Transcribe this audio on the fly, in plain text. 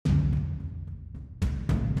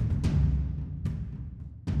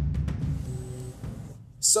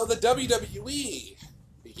So the WWE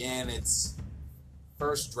began its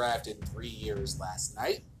first draft in 3 years last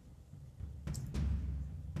night.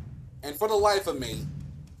 And for the life of me,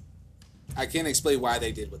 I can't explain why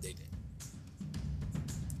they did what they did.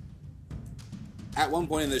 At one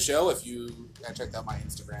point in the show, if you checked out my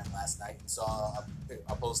Instagram last night and saw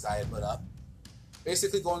a post I had put up,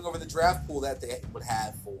 basically going over the draft pool that they would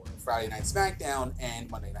have for Friday Night SmackDown and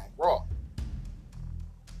Monday Night Raw.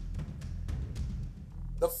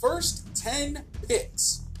 The first 10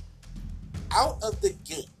 picks out of the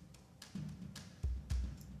gate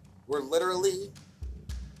were literally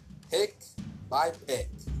pick by pick,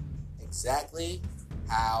 exactly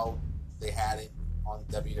how they had it on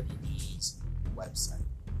WWE's website.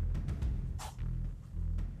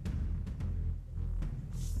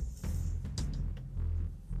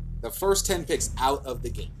 The first 10 picks out of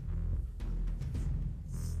the gate.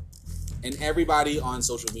 And everybody on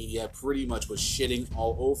social media pretty much was shitting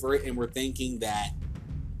all over it and were thinking that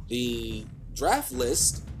the draft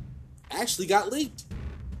list actually got leaked.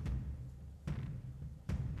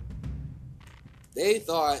 They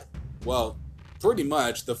thought, well, pretty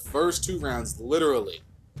much the first 2 rounds literally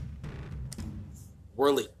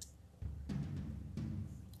were leaked.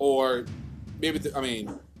 Or maybe, I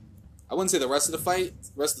wouldn't say the rest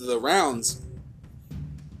of the rounds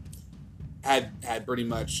had pretty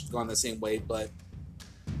much gone the same way, but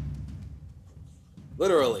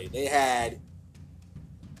literally, they had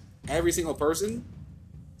every single person,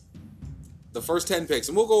 the first 10 picks,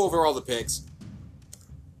 and we'll go over all the picks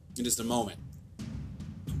in just a moment.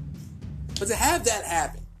 But to have that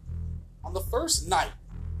happen on the first night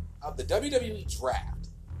of the WWE draft,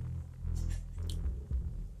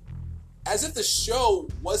 as if the show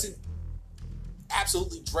wasn't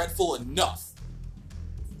absolutely dreadful enough,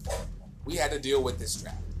 we had to deal with this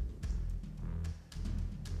draft.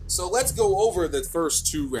 So let's go over the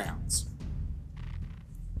first 2 rounds.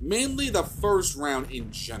 Mainly the first round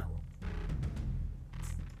in general.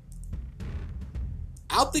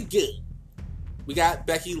 Out the gate, we got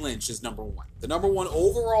Becky Lynch as number 1. The number 1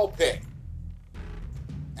 overall pick.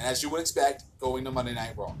 And as you would expect, going to Monday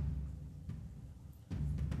Night Raw.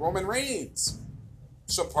 Roman Reigns,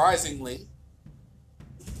 surprisingly,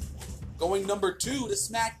 going number 2 to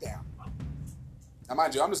SmackDown. Now,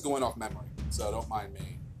 mind you, I'm just going off memory, so don't mind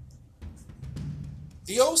me.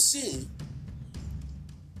 The OC,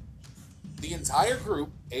 the entire group,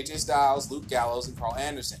 AJ Styles, Luke Gallows, and Carl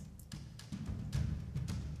Anderson,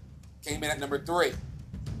 came in at number 3.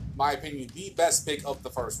 My opinion, the best pick of the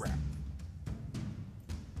first round.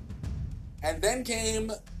 And then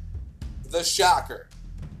came the shocker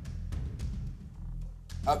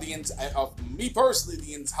of me personally,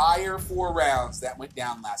 the entire 4 rounds that went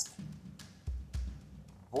down last night.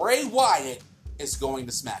 Bray Wyatt is going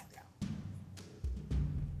to SmackDown.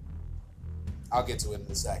 I'll get to it in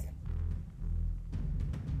a second.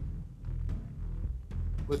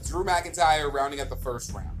 With Drew McIntyre rounding up the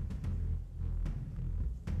first round.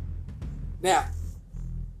 Now,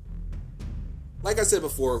 like I said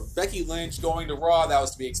before, Becky Lynch going to Raw, that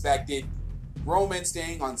was to be expected. Roman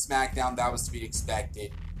staying on SmackDown, that was to be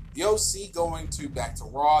expected. The OC going back to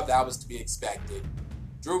Raw, that was to be expected.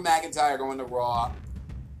 Drew McIntyre going to Raw.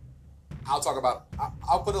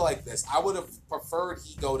 I'll put it like this. I would have preferred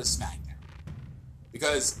he go to SmackDown.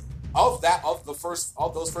 Because of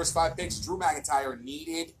those first 5 picks, Drew McIntyre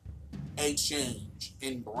needed a change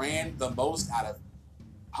in brand the most out of,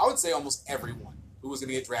 I would say, almost everyone who was going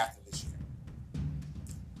to get drafted this year.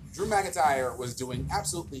 Drew McIntyre was doing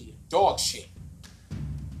absolutely dog shit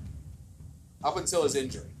up until his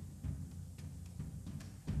injury.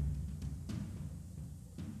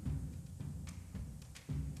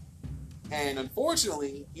 And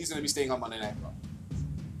unfortunately, he's going to be staying on Monday Night Raw.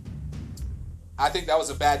 I think that was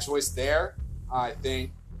a bad choice there. I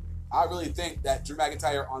really think that Drew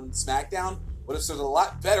McIntyre on SmackDown would have served a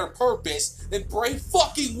lot better purpose than Bray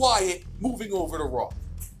fucking Wyatt moving over to Raw.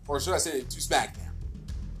 Or should I say to SmackDown?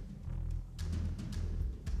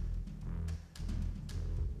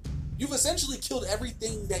 You've essentially killed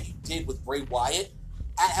everything that you did with Bray Wyatt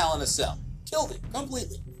at Hell in a Cell. Killed it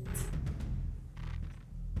completely.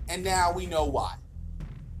 And now we know why.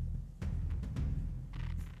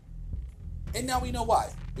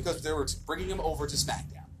 Because they were bringing him over to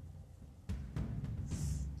SmackDown.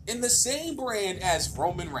 In the same brand as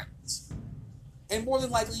Roman Reigns. And more than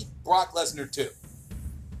likely, Brock Lesnar too.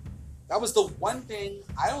 That was the one thing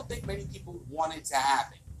I don't think many people wanted to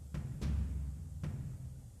happen.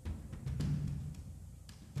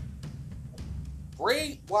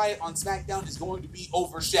 Bray Wyatt on SmackDown is going to be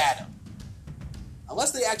overshadowed.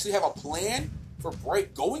 Unless they actually have a plan for Bray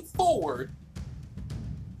going forward,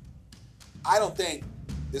 I don't think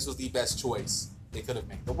this was the best choice they could have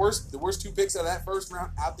made. The worst two picks out of that first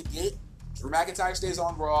round out the gate, Drew McIntyre stays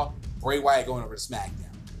on Raw, Bray Wyatt going over to SmackDown.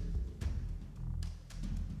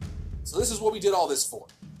 So this is what we did all this for.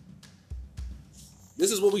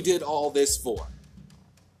 This is what we did all this for.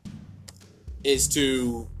 Is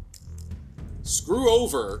to screw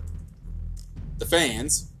over the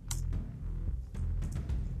fans.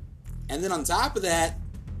 And then on top of that,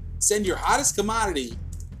 send your hottest commodity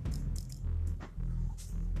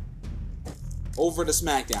over to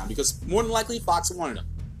SmackDown. Because more than likely, Fox wanted him.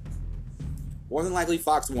 More than likely,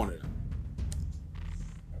 Fox wanted him.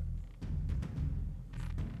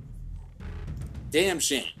 Damn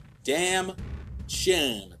shame. Damn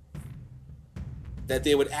shame that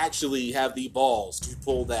they would actually have the balls to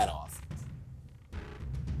pull that off.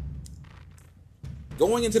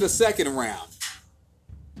 Going into the second round,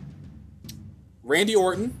 Randy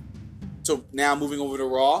Orton, so now moving over to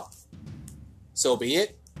Raw, so be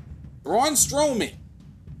it. Braun Strowman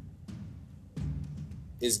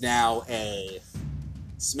is now a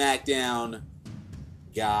SmackDown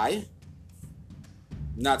guy.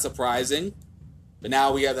 Not surprising. But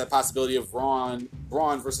now we have that possibility of Braun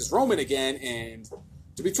versus Roman again, and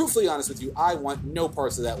to be truthfully honest with you, I want no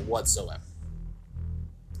parts of that whatsoever.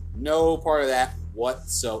 No part of that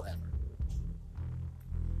whatsoever.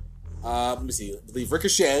 Let me see. I believe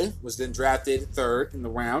Ricochet was then drafted third in the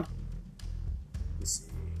round. Let me see.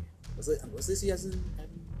 Was Lacey Evans? Let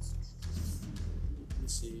me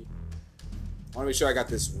see. I want to make sure I got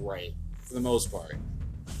this right for the most part.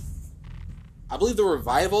 I believe the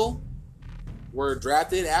Revival were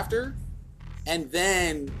drafted after, and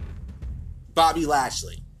then Bobby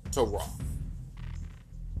Lashley to Raw.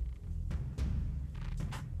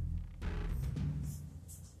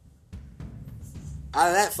 Out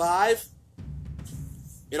of that 5,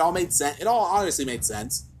 it all made sense. It all honestly made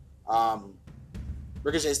sense.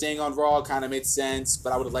 Ricochet staying on Raw kind of made sense,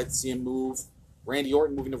 but I would have liked to see him move. Randy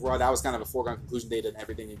Orton moving to Raw, that was kind of a foregone conclusion. They did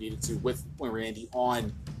everything they needed to with Randy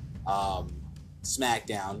on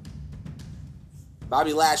SmackDown.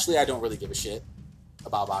 Bobby Lashley, I don't really give a shit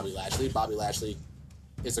about Bobby Lashley. Bobby Lashley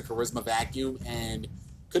is a charisma vacuum and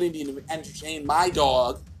couldn't even entertain my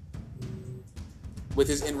dog with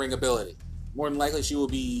his in-ring ability. More than likely, she will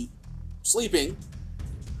be sleeping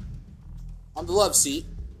on the love seat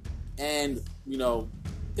and,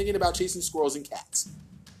 thinking about chasing squirrels and cats.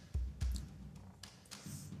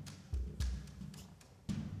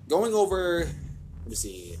 Going over, let me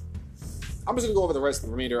see. I'm just going to go over the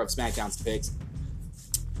remainder of SmackDown's picks.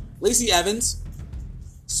 Lacey Evans,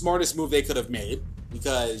 smartest move they could have made,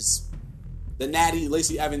 because the Natty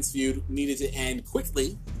Lacey Evans feud needed to end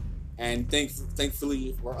quickly, and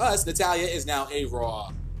thankfully for us, Natalya is now a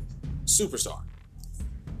Raw superstar.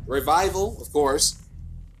 Revival, of course,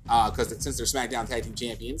 because since they're SmackDown Tag Team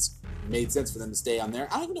Champions, it made sense for them to stay on there.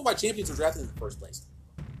 I don't even know why champions were drafted in the first place.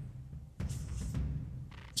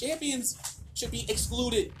 Champions should be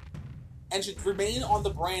excluded and should remain on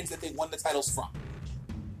the brands that they won the titles from.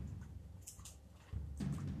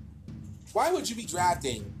 Why would you be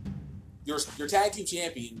drafting your tag team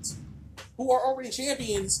champions who are already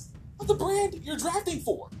champions of the brand you're drafting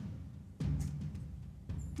for?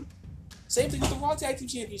 Same thing with the Raw Tag Team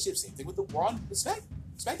Championship. Same thing with the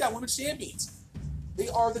SmackDown Women's Champions. They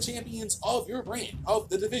are the champions of your brand, of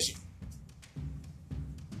the division.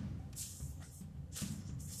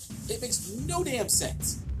 It makes no damn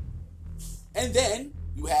sense. And then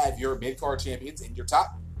you have your mid-card champions and your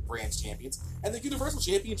top brands champions, and the Universal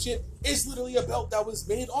Championship is literally a belt that was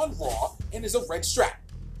made on Raw and is a red strap.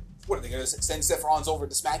 What, are they going to send Seth Rollins over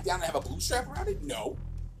to SmackDown and have a blue strap around it? No.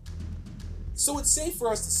 So it's safe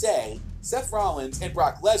for us to say Seth Rollins and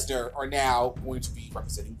Brock Lesnar are now going to be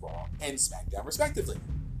representing Raw and SmackDown respectively.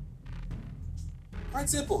 Quite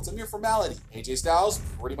simple. It's a mere formality. AJ Styles,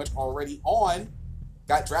 pretty much already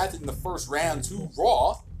got drafted in the first round to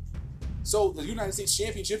Raw. So the United States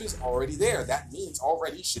Championship is already there. That means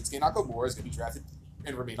already Shinsuke Nakamura is going to be drafted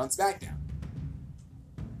and remain on SmackDown.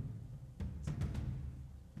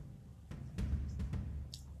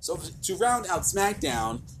 So to round out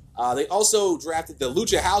SmackDown, they also drafted the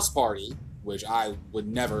Lucha House Party, which I would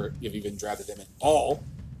never have even drafted them at all,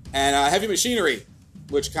 and Heavy Machinery,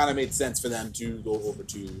 which kind of made sense for them to go over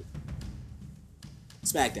to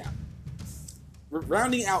SmackDown.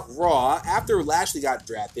 Rounding out Raw, after Lashley got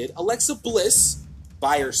drafted, Alexa Bliss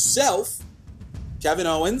by herself, Kevin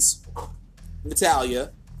Owens,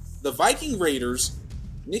 Natalya, the Viking Raiders,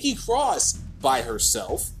 Nikki Cross by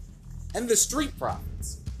herself, and the Street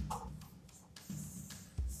Profits.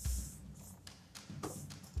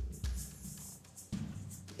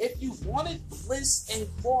 If you wanted Bliss and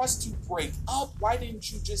Cross to break up, why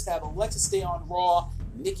didn't you just have Alexa stay on Raw,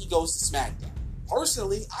 Nikki goes to SmackDown?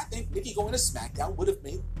 Personally, I think Nikki going to SmackDown would have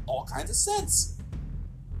made all kinds of sense.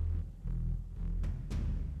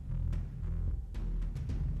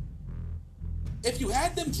 If you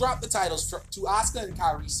had them drop the titles to Asuka and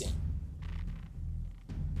Kairi Sane,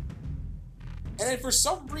 and then for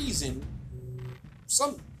some reason,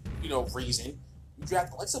 you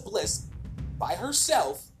draft Alexa Bliss by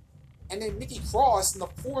herself, and then Nikki Cross in the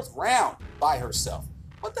 4th round by herself.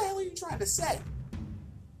 What the hell are you trying to say?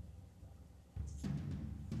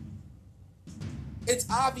 It's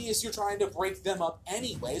obvious you're trying to break them up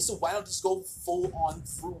anyway, so why don't just go full on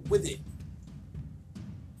through with it?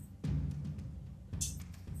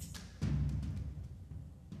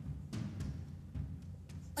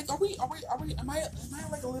 Like, am I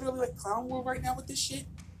like literally like clown world right now with this shit?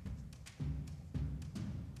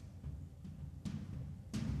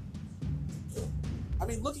 I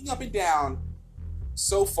mean, looking up and down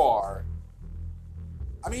so far,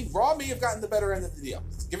 I mean, Raw may have gotten the better end of the deal,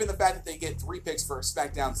 given the fact that they get 3 picks for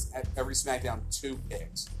SmackDown, at every SmackDown 2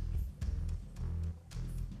 picks.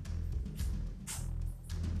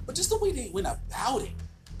 But just the way they went about it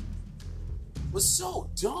was so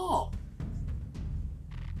dumb.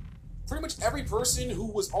 Pretty much every person who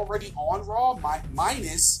was already on Raw,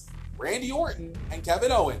 minus Randy Orton and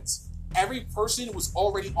Kevin Owens, every person was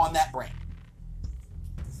already on that brand.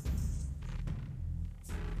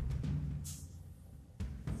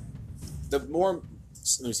 Let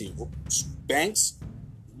me see, Banks,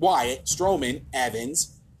 Wyatt, Strowman,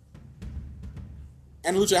 Evans,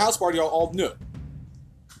 and Lucha House Party are all new.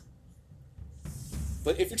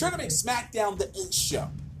 But if you're trying to make SmackDown the 8th show,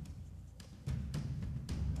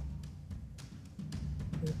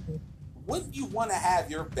 wouldn't you want to have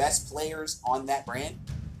your best players on that brand?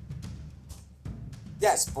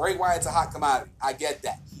 Yes, Bray Wyatt's a hot commodity. I get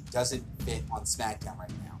that. He doesn't fit on SmackDown right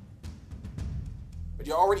now. But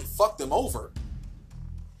you already fucked him over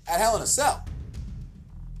at Hell in a Cell.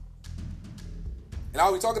 And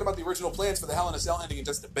I'll be talking about the original plans for the Hell in a Cell ending in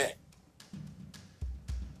just a bit.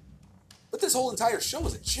 But this whole entire show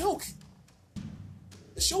is a joke.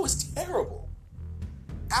 The show is terrible.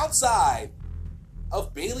 Outside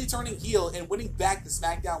of Bayley turning heel and winning back the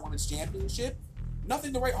SmackDown Women's Championship,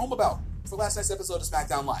 nothing to write home about for last night's episode of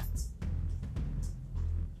SmackDown Live.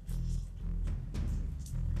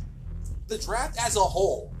 The draft as a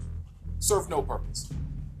whole served no purpose,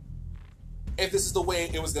 if this is the way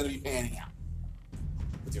it was going to be panning out.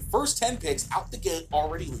 With your first 10 picks out the gate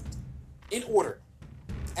already leaked, in order,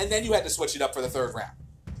 and then you had to switch it up for the 3rd round.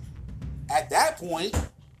 At that point,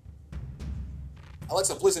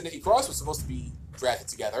 Alexa Bliss and Nikki Cross was supposed to be drafted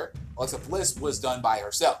together. Alexa Bliss was done by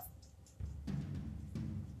herself.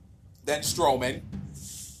 Then Strowman.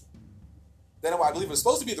 Then I believe it was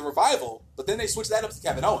supposed to be the Revival, but then they switched that up to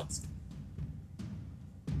Kevin Owens.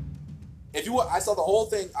 I saw the whole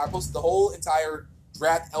thing. I posted the whole entire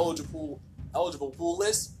draft eligible pool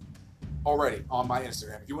list already on my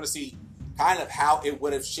Instagram. If you want to see kind of how it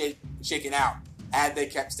would have shaken out had they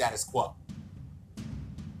kept status quo.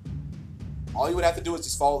 All you would have to do is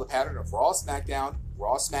just follow the pattern of Raw, SmackDown,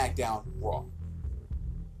 Raw, SmackDown, Raw.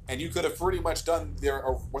 And you could have pretty much done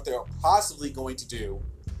what they're possibly going to do.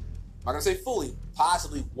 I'm not going to say fully,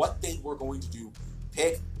 possibly what they were going to do,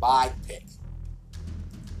 pick by pick.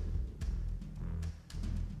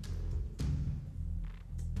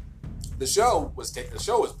 The show was bad. The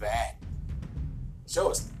show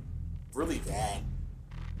was really bad.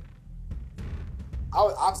 I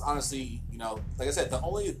was honestly, like I said, the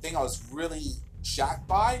only thing I was really shocked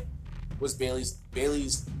by was Bayley's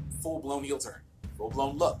full-blown heel turn,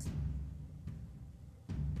 full-blown look.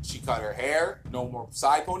 She cut her hair, no more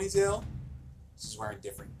side ponytail. She's wearing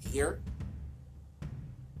different gear.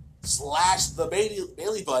 Slashed the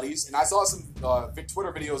Bayley buddies, and I saw some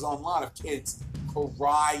Twitter videos online of kids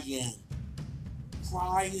crying,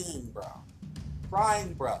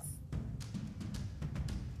 bro.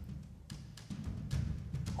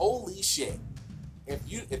 Holy shit.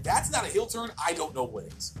 If that's not a heel turn, I don't know what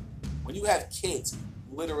is. When you have kids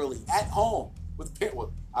literally at home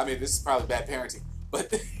I mean, this is probably bad parenting, but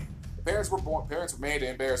parents were made to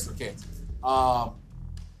embarrass their kids. And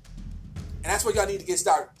that's what y'all need to get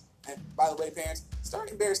started. And by the way, parents, start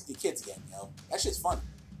embarrassing your kids again, That shit's fun.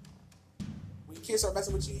 When your kids start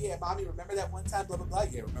messing with you, yeah, mommy, remember that one time, blah, blah, blah.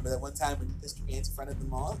 Yeah, remember that one time when you pissed your pants in front of the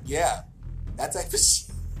mom? Yeah. That type of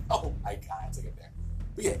shit. Oh my God, I took it there.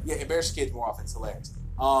 But yeah, embarrass your kids more often. It's hilarious.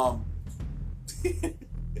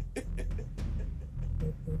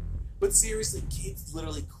 But seriously, kids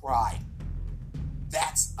literally cried.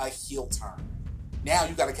 That's a heel turn. Now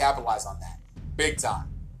you got to capitalize on that. Big time.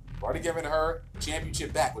 We've already given her the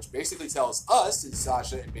championship back, which basically tells us, since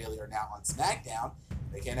Sasha and Bayley are now on SmackDown,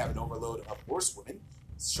 they can't have an overload of horsewomen.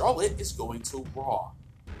 Charlotte is going to Raw.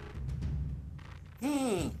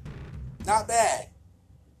 Not bad.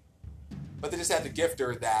 But they just had to gift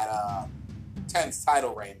her that 10th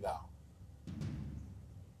title reign, though.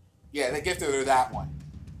 Yeah, they gifted her that one.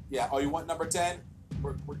 Yeah, oh, you want number 10?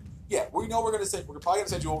 We know we're probably going to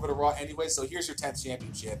send you over to Raw anyway, so here's your 10th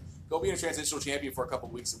championship. Go be a transitional champion for a couple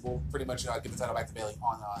weeks, and we'll pretty much give the title back to Bayley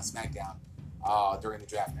on SmackDown during the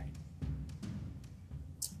draft night.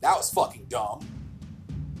 That was fucking dumb.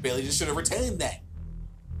 Bayley just should have retained that,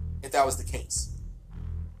 if that was the case.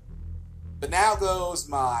 But now goes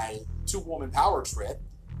my two-woman power trip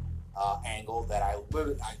angle that I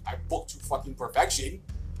booked to fucking perfection.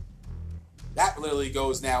 That literally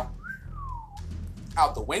goes now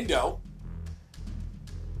out the window.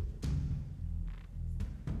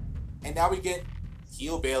 And now we get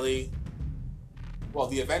heel Bayley. Well,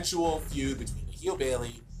 the eventual feud between a heel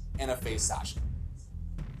Bayley and a face Sasha.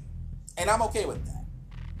 And I'm okay with that.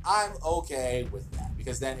 I'm okay with that.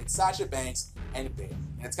 Because then it's Sasha Banks and Bayley.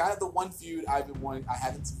 And it's kind of the one feud I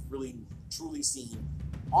haven't really truly seen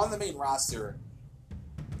on the main roster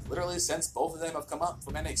literally since both of them have come up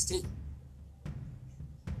from NXT.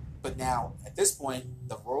 But now, at this point,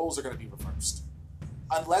 the roles are going to be reversed.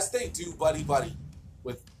 Unless they do buddy-buddy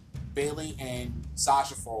with Bayley and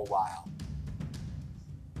Sasha for a while.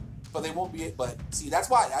 But they won't be. But see,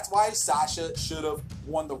 that's why Sasha should have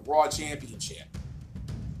won the Raw Championship.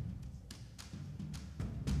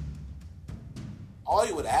 All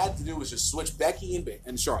you would have had to do was just switch Becky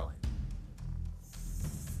and Charlotte.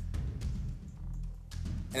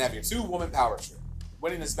 And have your two-woman power trip.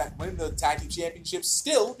 Winning the tag team championships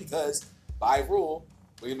still, because by rule,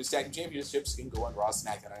 women's tag team championships can go on Raw,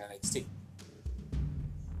 SmackDown, and NXT.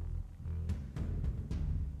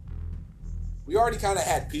 We already kind of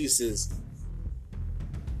had pieces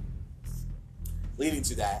leading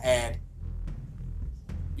to that, and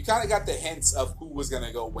you kind of got the hints of who was going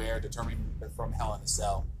to go where, determined from Hell in a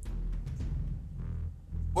Cell.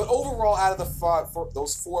 But overall, out of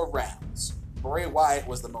those 4 rounds, Bray Wyatt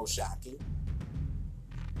was the most shocking.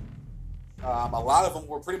 A lot of them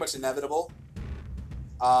were pretty much inevitable.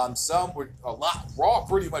 Some were a lot. Raw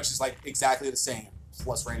pretty much is like exactly the same,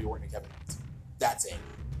 plus Randy Orton and Kevin Owens. That's it.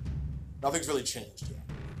 Nothing's really changed yet.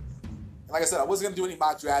 And like I said, I wasn't going to do any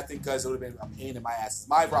mock drafting because it would have been a pain in my ass.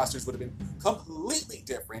 My rosters would have been completely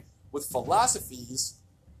different with philosophies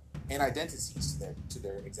and identities to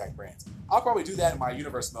their exact brands. I'll probably do that in my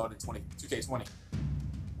universe mode in 2K20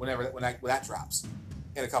 when that drops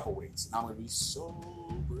in a couple weeks. And I'm going to be so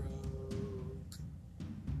broke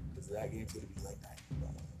because that game's going to be like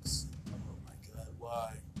 $90. Oh my god,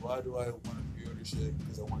 why? Why do I want to pre-order shit?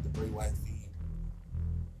 Because I want the Bray Wyatt theme.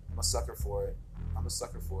 I'm a sucker for it.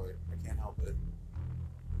 I can't help it.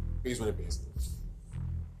 Here's what it is.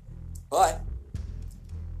 But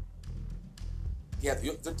yeah,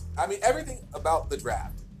 I mean, everything about the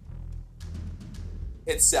draft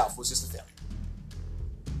itself was just a failure.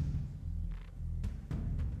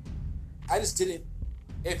 I just didn't.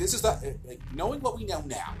 If this is knowing what we know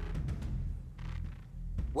now,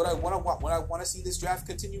 would I want to see this draft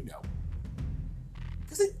continue? No,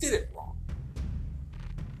 because they did it wrong.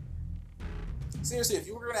 Seriously, if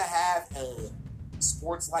you were going to have a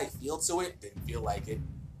sports-like feel to it, didn't feel like it.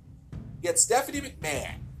 You had Stephanie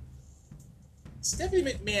McMahon. Stephanie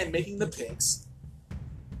McMahon making the picks.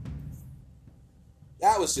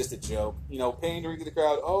 That was just a joke. You know, pandering to the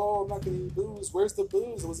crowd. Oh, I'm not getting booze. Where's the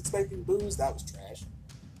booze? I was expecting booze. That was trash.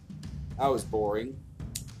 That was boring.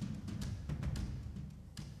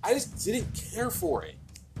 I just didn't care for it.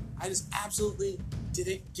 I just absolutely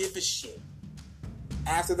didn't give a shit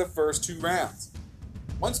after the first 2 rounds.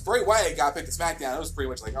 Once Bray Wyatt got picked to SmackDown, it was pretty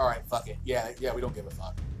much like, all right, fuck it. Yeah, we don't give a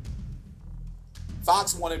fuck.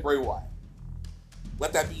 Fox wanted Bray Wyatt.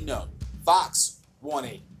 Let that be known. Fox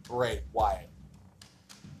wanted Bray Wyatt.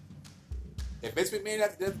 If Vince McMahon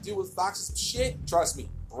had to deal with Fox's shit, trust me,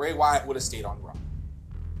 Bray Wyatt would have stayed on Raw.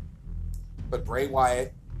 But Bray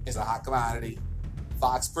Wyatt is a hot commodity.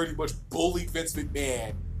 Fox pretty much bullied Vince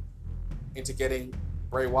McMahon into getting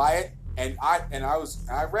Bray Wyatt, and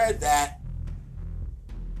I read that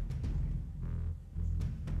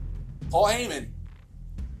Paul Heyman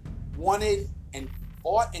wanted and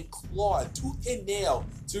fought and clawed tooth and nail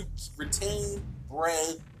to retain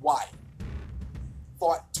Bray Wyatt.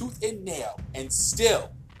 Fought tooth and nail, and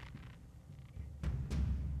still,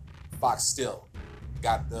 Fox still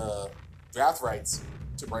got the draft rights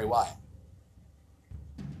to Bray Wyatt.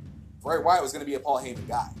 Bray Wyatt was going to be a Paul Heyman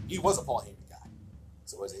guy. He was a Paul Heyman guy.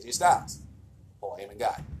 So was AJ Styles. Paul Heyman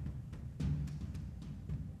guy.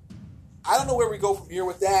 I don't know where we go from here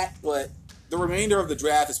with that, but the remainder of the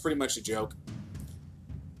draft is pretty much a joke.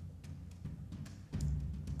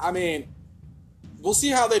 I mean, we'll see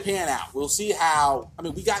how they pan out. We'll see how... I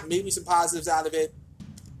mean, we got maybe some positives out of it.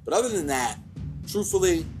 But other than that,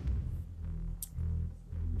 truthfully,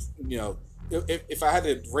 you know, if I had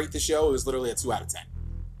to rate the show, it was literally a 2 out of 10.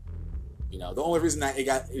 You know, the only reason that it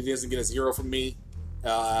doesn't get a 0 from me,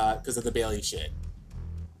 because of the Bayley shit.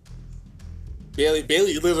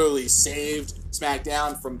 Bayley literally saved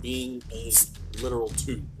SmackDown from being a literal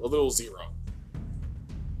 2, a little 0.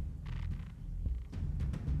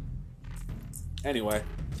 Anyway,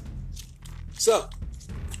 so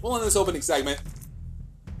we'll end this opening segment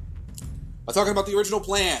by talking about the original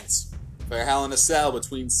plans for Hell in a Cell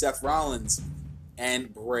between Seth Rollins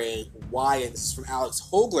and Bray Wyatt. This is from Alex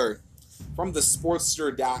Hogler from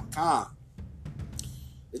thesportster.com.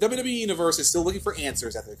 The WWE Universe is still looking for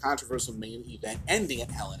answers after the controversial main event ending at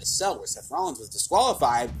Hell in a Cell, where Seth Rollins was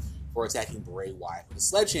disqualified for attacking Bray Wyatt with a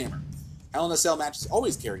sledgehammer. Hell in a Cell matches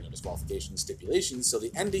always carry no disqualification stipulations, so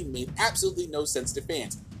the ending made absolutely no sense to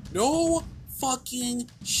fans. No fucking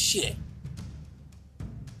shit.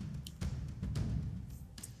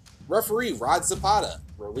 Referee Rod Zapata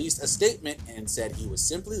released a statement and said he was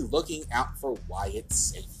simply looking out for Wyatt's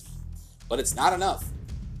safety. But it's not enough,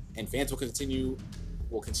 and fans will continue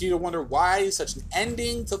to wonder why such an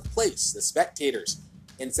ending took place. The spectators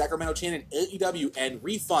in Sacramento chanted AEW and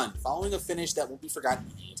refund following a finish that won't be forgotten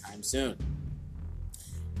anytime soon.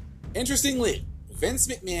 Interestingly, Vince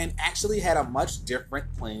McMahon actually had a much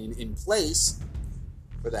different plan in place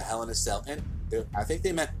for the Hell in a Cell. And I think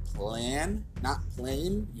they meant plan, not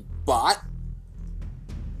plane, you bot,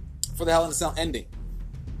 for the Hell in a Cell ending.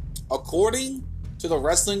 According to the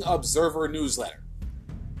Wrestling Observer newsletter,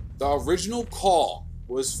 the original call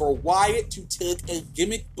was for Wyatt to take a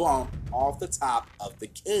gimmick bump off the top of the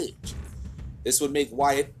cage. This would make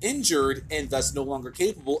Wyatt injured and thus no longer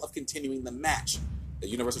capable of continuing the match. The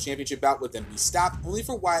Universal Championship bout would then be stopped, only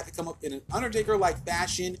for Wyatt to come up in an Undertaker-like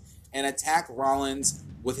fashion and attack Rollins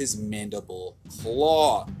with his mandible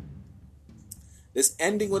claw. This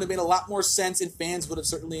ending would have made a lot more sense, and fans would have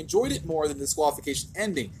certainly enjoyed it more than the disqualification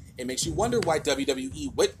ending. It makes you wonder why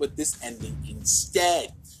WWE went with this ending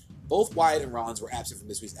instead. Both Wyatt and Rollins were absent from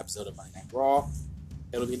this week's episode of Monday Night Raw.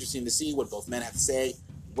 It'll be interesting to see what both men have to say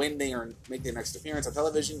when they make their next appearance on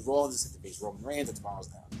television. Rollins is set to face Roman Reigns at tomorrow's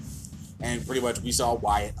night. And pretty much we saw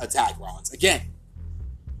Wyatt attack Rollins again.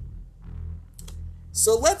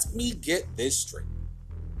 So let me get this straight.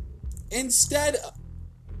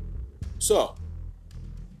 So,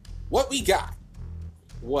 what we got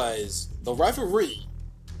was the referee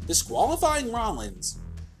disqualifying Rollins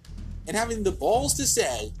and having the balls to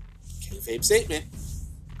say, kayfabe statement,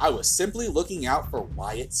 I was simply looking out for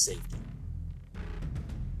Wyatt's safety.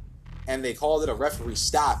 And they called it a referee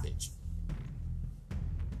stoppage.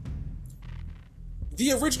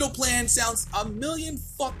 The original plan sounds a million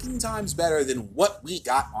fucking times better than what we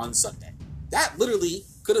got on Sunday. That literally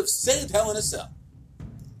could have saved Hell in a Cell.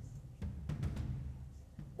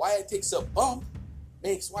 Wyatt takes a bump,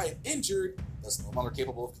 makes Wyatt injured, thus no longer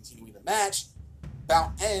capable of continuing the match.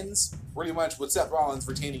 Bout ends pretty much with Seth Rollins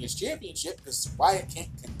retaining his championship because Wyatt can't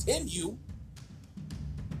continue.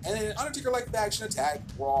 And then an Undertaker-like action attack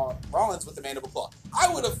Rollins with the mandible claw.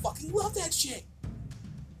 I would have fucking loved that shit.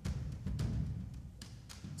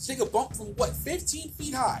 Take a bump from, 15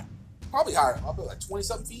 feet high? Probably higher, probably like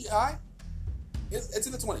 20-something feet high. It's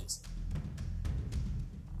in the 20s.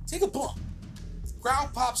 Take a bump.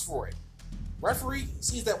 Crowd pops for it. Referee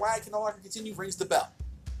sees that Wyatt can no longer continue, rings the bell.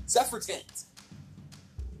 Seth retains.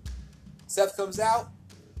 Seth comes out,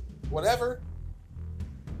 whatever.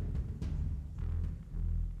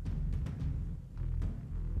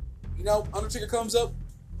 You know, Undertaker comes up.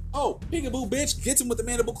 Oh, peekaboo, bitch, gets him with the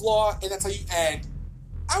mandible claw, and that's how you end.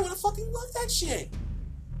 I would have fucking loved that shit.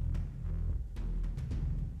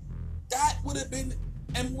 That would have been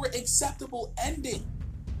a more acceptable ending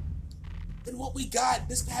than what we got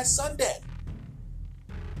this past Sunday.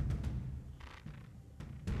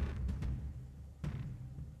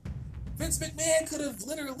 Vince McMahon could have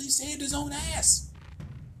literally saved his own ass.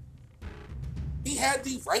 He had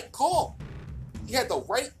the right call. He had the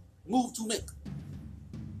right move to make.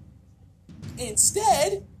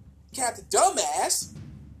 Instead, Captain Dumbass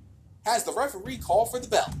has the referee call for the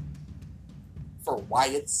bell for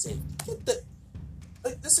Wyatt's sake.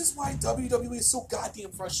 This is why WWE is so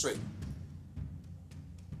goddamn frustrating.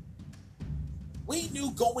 We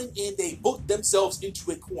knew going in they booked themselves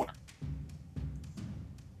into a corner.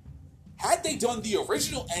 Had they done the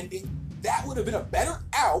original ending, that would have been a better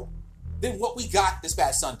out than what we got this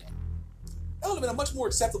past Sunday. That would have been a much more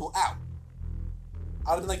acceptable out.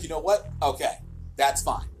 I would have been like, you know what? Okay, that's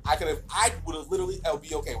fine. I would have literally, I would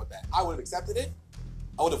be okay with that. I would have accepted it.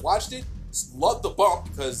 I would have watched it. Loved the bump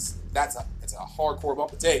because it's a hardcore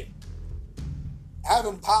bump to take. Have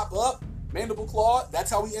him pop up, mandible claw.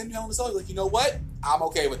 That's how we end Hell in a Cell. Like, you know what? I'm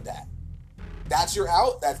okay with that. That's your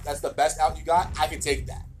out. That's the best out you got. I can take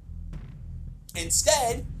that.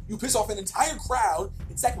 Instead, you piss off an entire crowd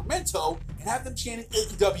in Sacramento and have them chanting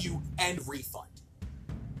AEW and refund.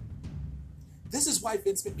 This is why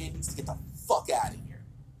Vince McMahon needs to get the fuck out of here.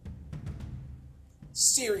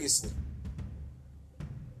 Seriously.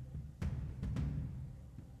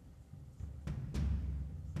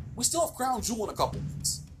 We still have Crown Jewel in a couple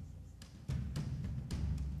weeks.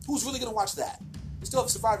 Who's really going to watch that? We still have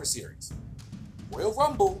Survivor Series, Royal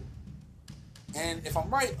Rumble, and if I'm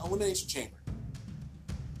right, Elimination Chamber.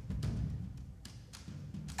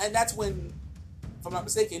 And that's when, if I'm not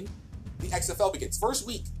mistaken, the XFL begins. First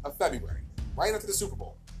week of February, right after the Super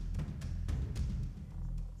Bowl.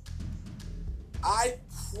 I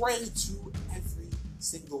pray to every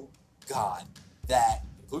single god that,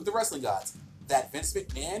 including the wrestling gods, that Vince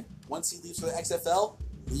McMahon, once he leaves for the XFL,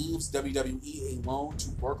 leaves WWE alone to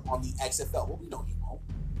work on the XFL. Well, we know he won't.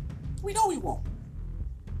 We know he won't.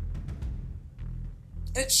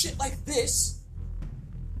 And it's shit like this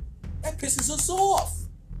that pisses us off.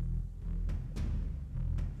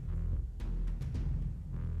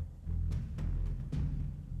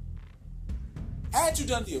 Had you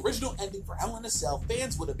done the original ending for Hell in a Cell,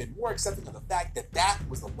 fans would have been more accepting of the fact that that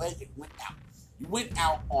was the way it went out. You went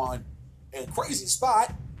out on a crazy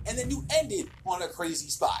spot, and then you ended on a crazy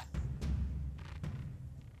spot.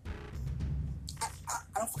 I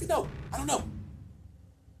don't fucking know. I don't know.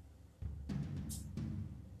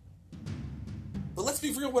 But let's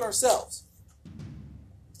be real with ourselves.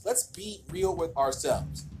 Let's be real with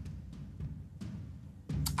ourselves.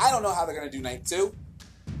 I don't know how they're going to do night 2.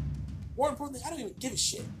 More importantly, I don't even give a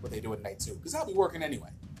shit what they do at night 2, because I'll be working anyway.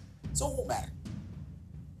 So it won't matter.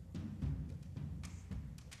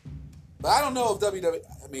 But I don't know if the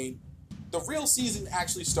real season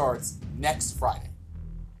actually starts next Friday.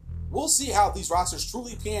 We'll see how these rosters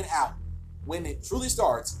truly pan out when it truly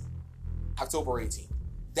starts October 18th.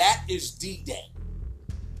 That is D-Day.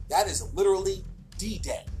 That is literally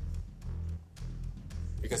D-Day.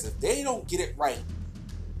 Because if they don't get it right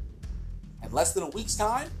in less than a week's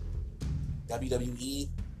time, WWE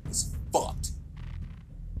is fucked.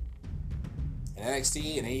 And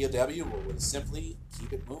NXT and AEW will simply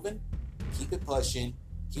keep it moving, keep it pushing,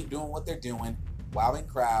 keep doing what they're doing, wowing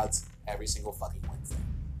crowds every single fucking Wednesday.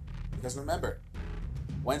 Because remember,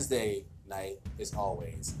 Wednesday night is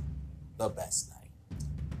always the best night.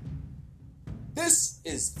 This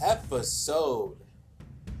is episode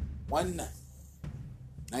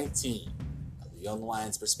 119 of the Young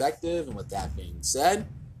Lions Perspective, and with that being said,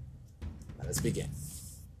 let us begin.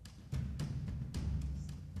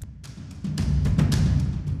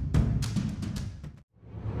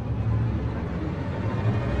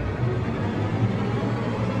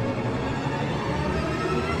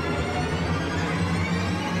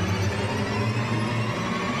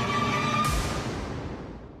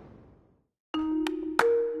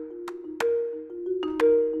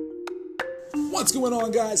 What's going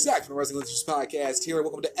on, guys? Zach from the Wrestling Legends Podcast here, and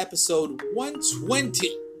welcome to episode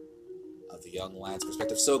 120 of the Young Lions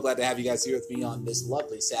Perspective. So glad to have you guys here with me on this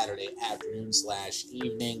lovely Saturday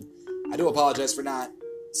afternoon/evening. I do apologize for not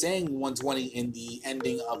saying 120 in the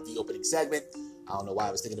ending of the opening segment. I don't know why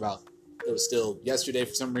I was thinking about it was still yesterday.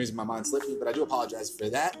 For some reason, my mind slipped me, but I do apologize for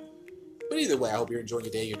that. But either way, I hope you're enjoying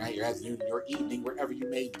your day, your night, your afternoon, your evening, wherever you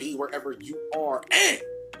may be, wherever you are in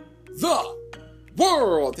the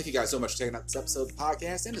world. Thank you guys so much for checking out this episode of the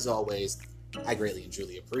podcast, and as always, I greatly and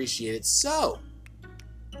truly appreciate it. So,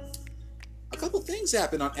 a couple things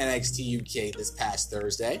happened on NXT UK this past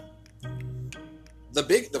Thursday.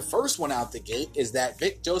 The first one out the gate is that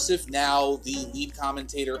Vic Joseph, now the lead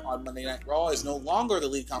commentator on Monday Night Raw, is no longer the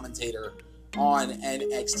lead commentator on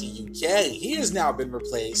NXT UK. He has now been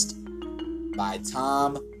replaced by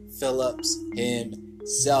Tom Phillips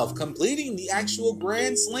himself, completing the actual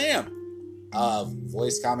Grand Slam of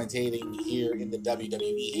voice commentating here in the WWE.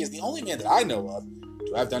 He is the only man that I know of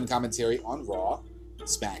to have done commentary on Raw,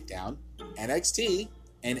 SmackDown, NXT,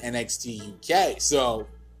 and NXT UK. So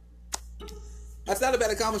that's not a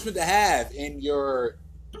bad accomplishment to have in your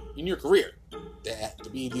career. To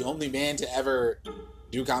be the only man to ever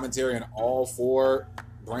do commentary on all four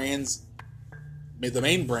brands, the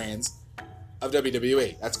main brands of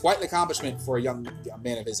WWE. That's quite an accomplishment for a young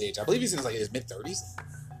man of his age. I believe he's in his mid-30s.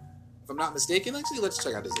 If I'm not mistaken. Actually, let's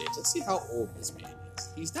check out his age. Let's see how old this man is.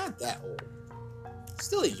 He's not that old.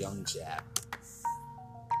 Still a young chap.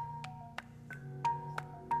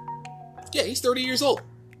 Yeah, he's 30 years old.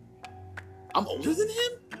 I'm older than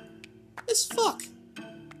him? As fuck.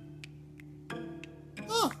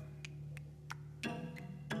 Huh.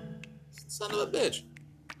 Son of a bitch.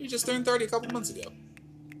 He just turned 30 a couple months ago.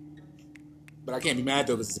 But I can't be mad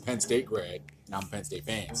though because he's a Penn State grad. And I'm a Penn State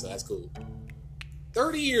fan, so that's cool.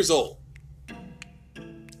 30 years old.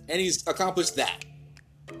 And he's accomplished that.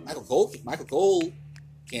 Michael Cole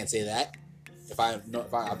can't say that. If I'm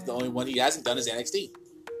the only one he hasn't done is NXT.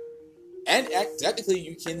 And technically,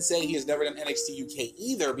 you can say he has never done NXT UK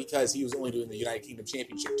either because he was only doing the United Kingdom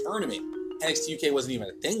Championship Tournament. NXT UK wasn't even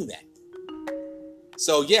a thing then.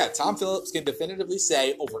 So yeah, Tom Phillips can definitively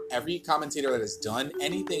say over every commentator that has done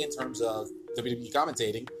anything in terms of WWE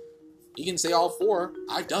commentating, he can say all four,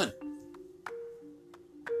 I've done.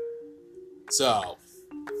 So,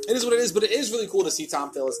 it is what it is, but it is really cool to see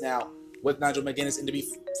Tom Phillips now with Nigel McGuinness. And to be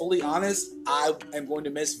fully honest, I am going to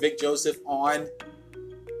miss Vic Joseph on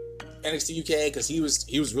NXT UK because he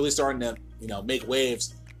was really starting to make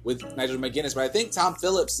waves with Nigel McGuinness. But I think Tom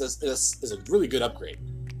Phillips is a really good upgrade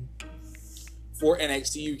for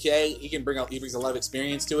NXT UK. He brings a lot of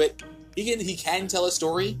experience to it. He can tell a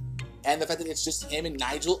story, and the fact that it's just him and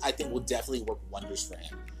Nigel, I think, will definitely work wonders for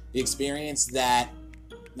him. The experience that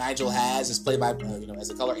Nigel has is played by as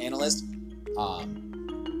a color analyst,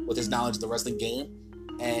 with his knowledge of the wrestling game,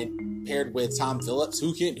 and paired with Tom Phillips,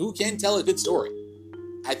 who can tell a good story.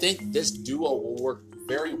 I think this duo will work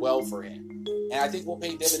very well for him, and I think will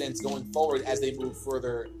pay dividends going forward as they move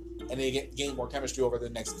further and they gain more chemistry over the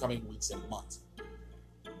next coming weeks and months.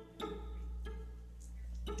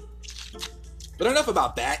 But enough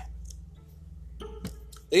about that.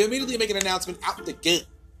 They immediately make an announcement out the gate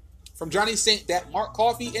from Johnny Saint that Mark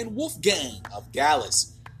Coffey and Wolfgang of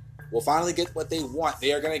Gallus will finally get what they want.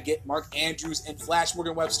 They are going to get Mark Andrews and Flash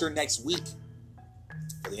Morgan Webster next week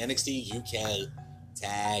for the NXT UK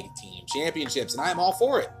Tag Team Championships, and I am all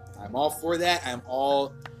for it. I'm all for that. I'm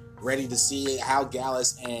all ready to see how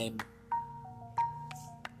Gallus and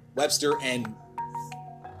Webster and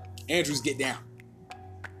Andrews get down.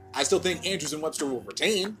 I still think Andrews and Webster will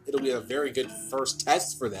retain. It'll be a very good first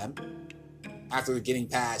test for them after getting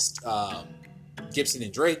past Gibson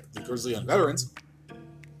and Drake, the Grizzly Young Veterans.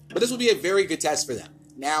 But this will be a very good test for them.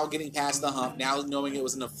 Now getting past the hump, now knowing it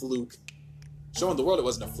wasn't a fluke, showing the world it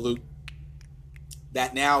wasn't a fluke,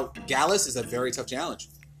 that now Gallus is a very tough challenge.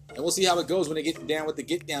 And we'll see how it goes when they get down with the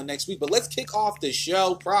get down next week. But let's kick off the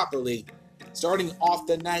show properly. Starting off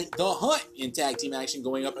the night, The Hunt in tag team action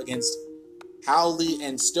going up against Howley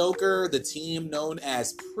and Stoker, the team known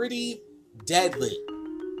as Pretty Deadly.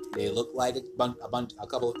 They look like a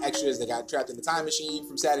couple of extras that got trapped in the time machine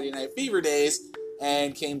from Saturday Night Fever days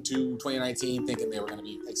and came to 2019 thinking they were going to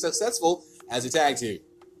be successful as a tag team.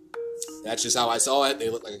 That's just how I saw it. They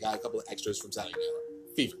look like a couple of extras from Saturday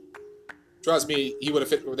Night Fever. Trust me, they would have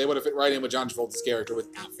fit right in with John Travolta's character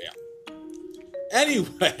without fail.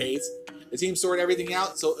 Anyways, the team sorted everything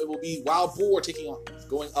out, so it will be Wild Boar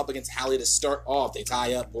going up against Howley to start off. They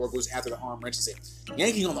tie up. Boar goes after the arm, wrenches it,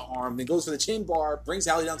 yanking on the arm, then goes for the chin bar, brings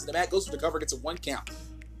Howley down to the mat, goes for the cover, gets a 1 count.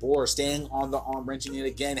 Boar staying on the arm, wrenching it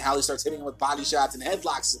again. Howley starts hitting him with body shots and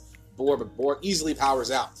headlocks Boar, but Boar easily powers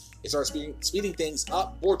out. They start speeding things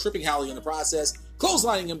up. Boar tripping Howley in the process,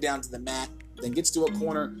 clotheslining him down to the mat, then gets to a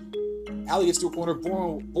corner. Howley gets to a corner.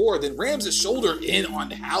 Boar then rams his shoulder in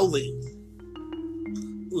on Howley.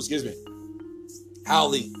 Ooh, excuse me.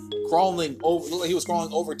 Howley crawling over. Looked like he was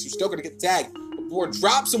crawling over to Stoker to get the tag. Boar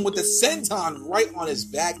drops him with the senton right on his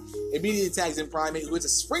back. Immediately tags in Primate, who hits a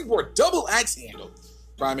springboard double axe handle.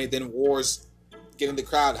 Primate then wars, getting the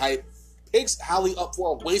crowd hype. Picks Howley up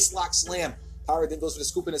for a waistlock slam. Power then goes for the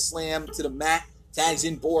scoop and a slam to the mat. Tags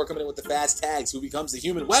in Boar, coming in with the fast tags, who becomes the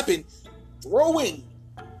human weapon.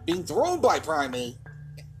 Being thrown by Primate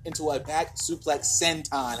into a back suplex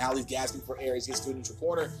senton. Howley's gasping for air. He gets to a neutral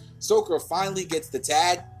corner. Stoker finally gets the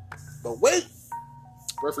tag. But wait!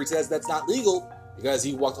 Referee says that's not legal because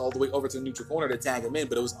he walked all the way over to the neutral corner to tag him in.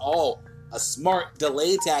 But it was all a smart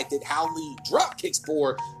delay tactic. Howley drop kicks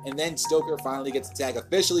Boar, and then Stoker finally gets the tag,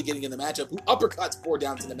 officially getting in the matchup, who uppercuts Boar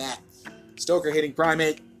down to the mat. Stoker hitting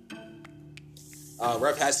Primate.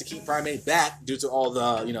 Ref has to keep Primate back due to all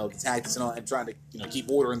the, the tactics and all, and trying to, keep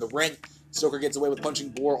order in the ring. Stoker gets away with punching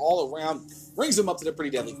Boar all around, brings him up to the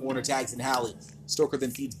Pretty Deadly corner, tags in Howley. Stoker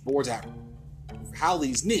then feeds Boar to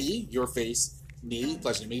Howley's knee, your face, knee,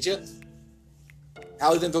 pleasure to meet you.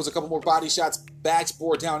 Howley then throws a couple more body shots, backs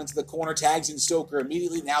Boar down into the corner, tags in Stoker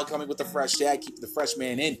immediately, now coming with the fresh tag, keeping the fresh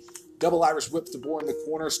man in. Double Irish whips to Boar in the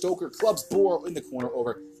corner. Stoker clubs Boar in the corner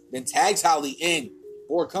over. Then tags Holly in.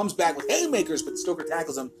 Boar comes back with haymakers, but Stoker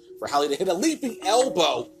tackles him for Holly to hit a leaping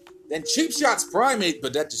elbow. Then cheap shots Primate,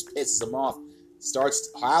 but that just pisses him off.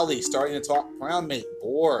 Holly starting to talk Primate.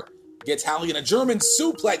 Boar gets Holly in a German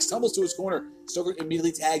suplex, tumbles to his corner. Stoker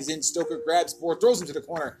immediately tags in. Stoker grabs Boar, throws him to the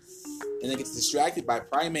corner, and then gets distracted by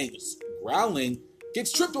Primate growling.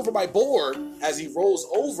 Gets tripped over by Boar as he rolls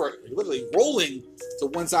over, literally rolling to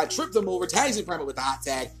one side, tripped him over, tags in Primate with the hot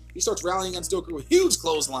tag. He starts rallying on Stoker with huge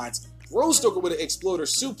clotheslines. Throws Stoker with an exploder,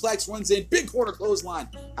 suplex, runs in, big corner clothesline.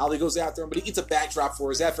 Holly goes after him, but he eats a backdrop for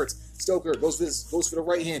his efforts. Stoker goes for the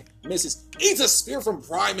right hand, misses, eats a spear from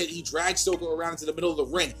Primate. He drags Stoker around into the middle of the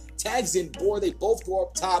ring, tags in Boar. They both go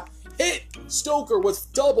up top, hit Stoker with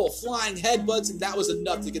double flying headbutts, and that was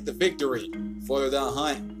enough to get the victory for the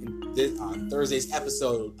Hunt on Thursday's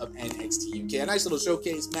episode of NXT UK. A nice little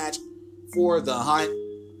showcase match for the Hunt,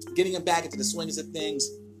 getting him back into the swings of things,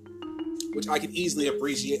 which I can easily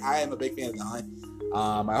appreciate. I am a big fan of the Hunt.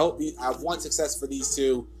 I want success for these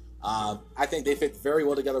two. I think they fit very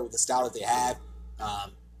well together with the style that they have.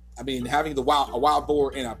 Having a wild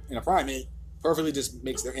boar in a Primate perfectly just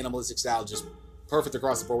makes their animalistic style just perfect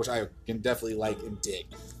across the board, which I can definitely like and dig.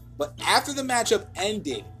 But after the matchup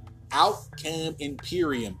ended, out came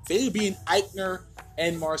Imperium, Fabian Eichner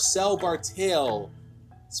and Marcel Barthel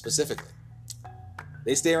specifically.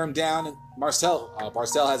 They stare him down, and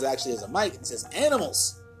Barthel has a mic and says,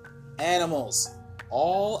 "Animals, animals.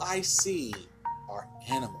 All I see are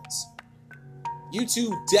animals. You two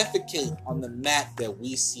defecate on the mat that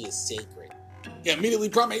we see as sacred." Immediately,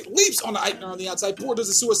 Primate leaps on the Eichner on the outside. Boar does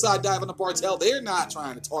a suicide dive on the Barthel. They're not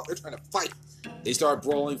trying to talk. They're trying to fight. They start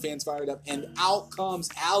brawling, fans fired up, and out comes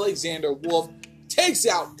Alexander Wolf, takes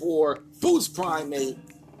out Boar, boots Primate.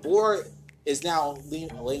 Boar is now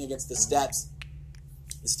laying against the steps,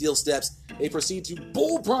 the steel steps. They proceed to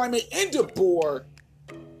bull Primate into Boar,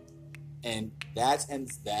 and that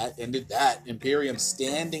ended that. Imperium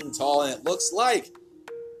standing tall, and it looks like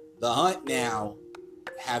the Hunt now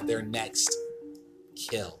have their next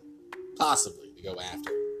kill, possibly, to go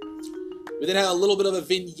after. We then had a little bit of a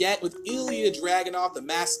vignette with Ilya Dragunov, the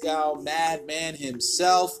Moscow Madman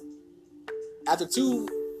himself. After two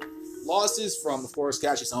losses from, of course,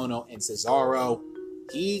 Cassius Ohno and Cesaro,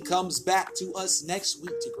 he comes back to us next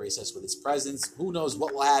week to grace us with his presence. Who knows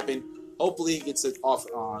what will happen? Hopefully he gets it off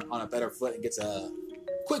on a better foot and gets a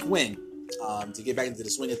quick win to get back into the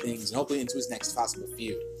swing of things and hopefully into his next possible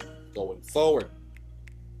feud going forward.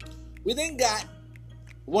 We then got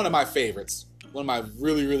one of my favorites, one of my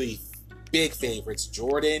really, really big favorites,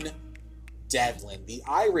 Jordan Devlin, the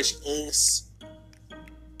Irish Ace.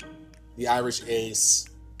 The Irish Ace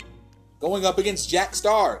going up against Jack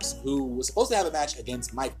Stars, who was supposed to have a match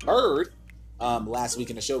against Mike Bird last week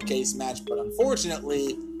in a showcase match, but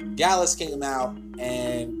unfortunately, Gallus came out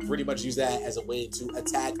and pretty much used that as a way to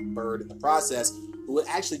attack Bird in the process, who had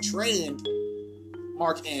actually trained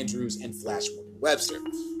Mark Andrews and Flash Morgan Webster.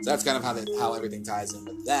 So that's kind of how everything ties in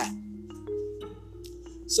with that.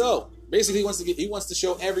 So basically, he wants to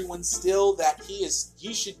show everyone still that he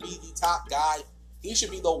should be the top guy. He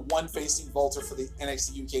should be the one facing Walter for the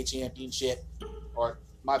NXT UK Championship, or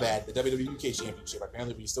my bad, the WWE UK Championship.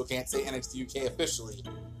 Apparently, we still can't say NXT UK officially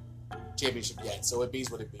championship yet, so it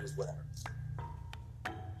bees what it bees, whatever.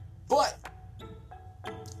 But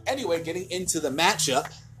anyway, getting into the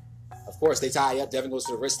matchup, of course, they tie up. Devin goes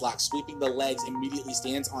to the wrist lock, sweeping the legs, immediately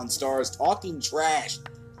stands on Stars, talking trash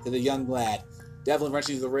to the young lad. Devlin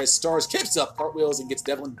wrenches the wrist. Stars kicks up, cartwheels, and gets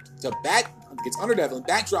under Devlin,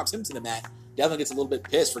 backdrops him to the mat. Devlin gets a little bit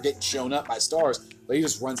pissed for getting shown up by Stars, but he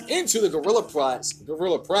just runs into the gorilla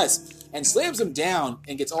press, and slams him down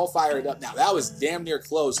and gets all fired up. Now, that was damn near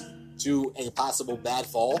close to a possible bad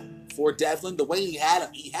fall for Devlin. The way he had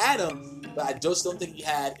him, but I just don't think he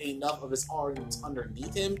had enough of his arms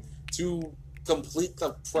underneath him to complete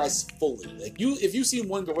the press fully. Like, if you've seen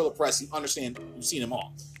one gorilla press, you understand you've seen them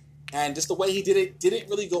all. And just the way he did it didn't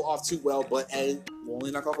really go off too well, but we'll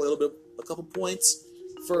only knock off a couple points,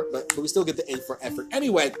 but we still get the 8 for effort.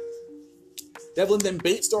 Anyway, Devlin then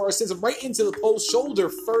baits Stars, sends him right into the post, shoulder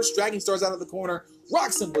first, dragging Stars out of the corner,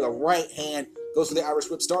 rocks him with a right hand, goes for the Irish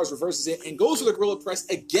whip, Stars reverses it, and goes for the gorilla press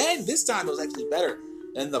again. This time it was actually better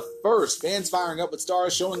than the first. Fans firing up with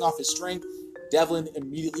Stars, showing off his strength. Devlin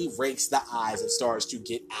immediately rakes the eyes of Stars to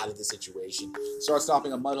get out of the situation. Stars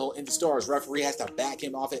stopping a mud hole into Stars. Referee has to back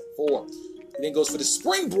him off at 4. He then goes for the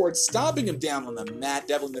springboard, stomping him down on the mat.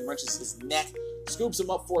 Devlin then wrenches his neck, scoops him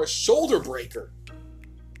up for a shoulder breaker.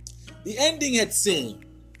 The ending had seen,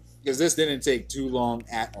 because this didn't take too long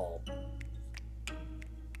at all.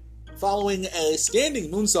 following a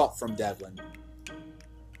standing moonsault from Devlin.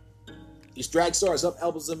 He drags Stars up,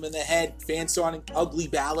 elbows him in the head, fan starting ugly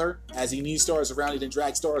Balor as he knees Stars around it and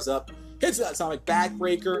drags Stars up. Hits that atomic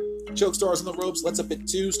backbreaker, chokes Stars on the ropes, lets up at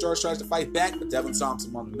 2. Stars tries to fight back, but Devlin stomps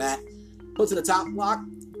him on the mat. Puts in a top block.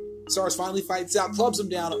 Stars finally fights out, club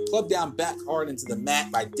down back hard into the mat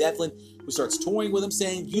by Devlin, who starts toying with him,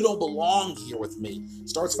 saying, "You don't belong here with me."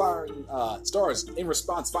 Stars in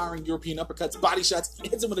response, firing European uppercuts, body shots,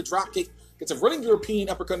 hits him with a drop kick, gets a running European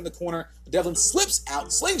uppercut in the corner. But Devlin slips out,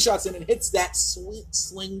 slingshots in, and hits that sweet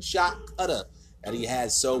slingshot cutter that he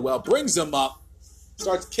has so well. Brings him up,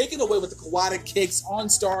 starts kicking away with the Kawada kicks on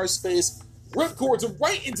Stars' face, ripcords him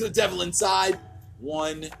right into the Devlin side.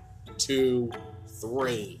 1, 2,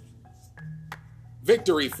 3.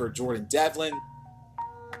 Victory for Jordan Devlin.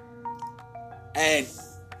 And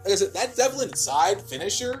like I said, that Devlin side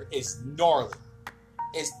finisher is gnarly.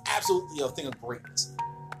 It's absolutely a thing of greatness.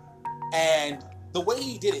 And the way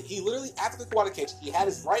he did it, he literally, after the Kawada kick, he had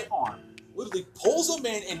his right arm, literally pulls him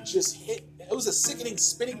in and just hit. It was a sickening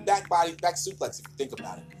spinning back suplex, if you think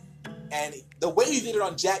about it. And the way he did it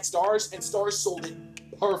on Jack Stars, and Stars sold it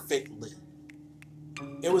perfectly.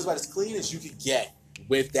 It was about as clean as you could get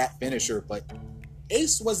with that finisher, but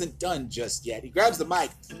Ace wasn't done just yet. He grabs the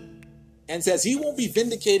mic and says he won't be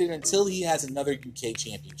vindicated until he has another UK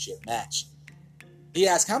Championship match. He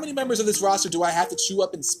asks, "How many members of this roster do I have to chew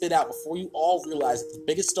up and spit out before you all realize that the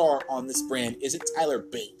biggest star on this brand isn't Tyler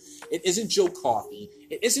Bate? It isn't Joe Coffey.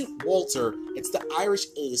 It isn't Walter. It's the Irish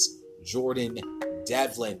Ace, Jordan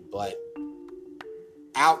Devlin." But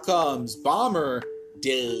out comes Bomber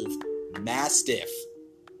Dave Mastiff.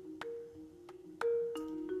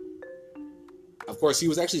 Of course, he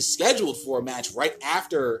was actually scheduled for a match right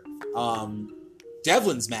after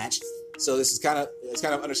Devlin's match, so this is kind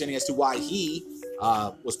of understanding as to why he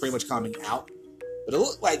was pretty much coming out. But it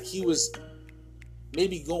looked like he was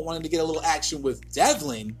maybe wanting to get a little action with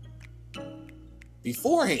Devlin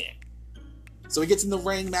beforehand. So he gets in the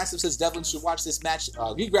ring. Mastiff says Devlin should watch this match.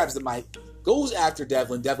 He grabs the mic, goes after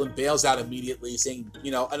Devlin. Devlin bails out immediately, saying,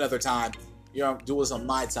 another time. Do this on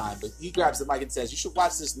my time. But he grabs the mic and says, "You should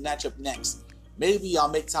watch this matchup next. Maybe I'll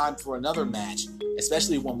make time for another match,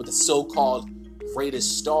 especially one with the so-called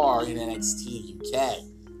greatest star in NXT UK."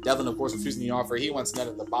 Devlin, of course, refusing the offer. He wants none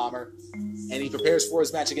of the Bomber, and he prepares for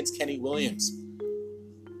his match against Kenny Williams.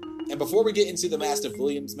 And before we get into the Mastiff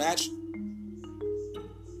Williams match,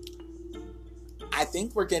 I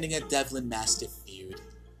think we're getting a Devlin Mastiff feud,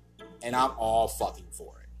 and I'm all fucking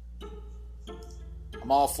for it.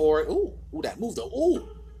 I'm all for it. Ooh, that move though.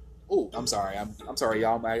 Ooh, I'm sorry,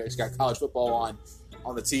 y'all. I just got college football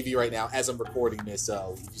on the TV right now as I'm recording this.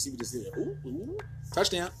 So you see me just do it.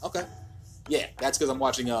 Touchdown. Okay. Yeah, that's because I'm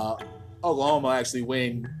watching Oklahoma actually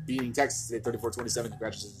win, beating Texas today, 34-27.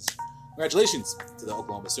 Congratulations to the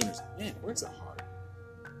Oklahoma Sooners. Man, words so hard.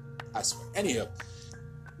 I swear. Anywho,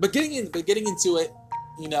 but getting into it,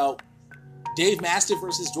 Dave Mastiff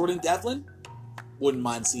versus Jordan Devlin. Wouldn't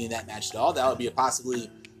mind seeing that match at all. That would be a possibly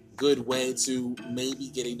good way to maybe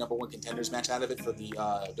get a number one contenders match out of it for the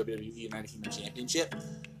WWE United Kingdom Championship.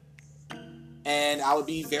 And I would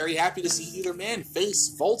be very happy to see either man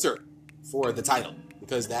face Walter for the title,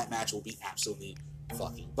 because that match will be absolutely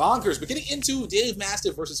fucking bonkers. But getting into Dave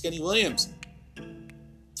Mastiff versus Kenny Williams.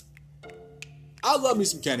 I love me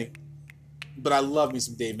some Kenny, but I love me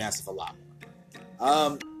some Dave Mastiff a lot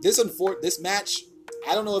more. This match,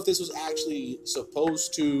 I don't know if this was actually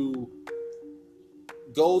supposed to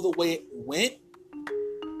go the way it went,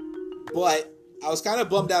 but I was kind of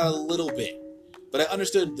bummed out a little bit. But I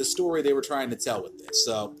understood the story they were trying to tell with this.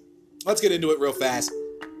 So let's get into it real fast.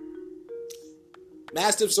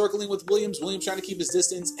 Mastiff circling with Williams. Williams trying to keep his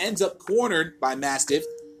distance. Ends up cornered by Mastiff.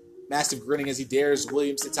 Mastiff grinning as he dares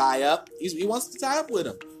Williams to tie up. He wants to tie up with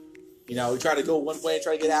him. He tried to go one way,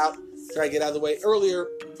 try to get out of the way. Earlier,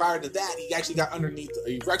 prior to that, he actually got underneath.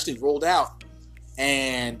 He actually rolled out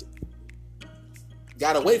and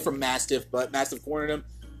got away from Mastiff, but Mastiff cornered him,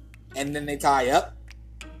 and then they tie up.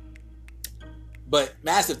 But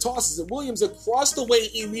Mastiff tosses Williams across the way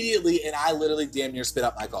immediately, and I literally damn near spit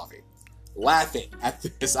out my coffee, laughing at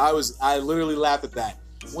this. I literally laughed at that.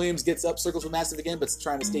 Williams gets up, circles with Mastiff again, but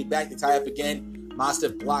trying to stay back. They tie up again.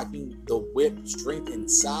 Mastiff blocking the whip, strength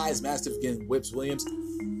and size. Mastiff again whips Williams.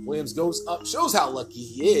 Williams goes up, shows how lucky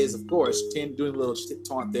he is, of course. Doing a little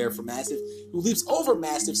taunt there for Mastiff, who leaps over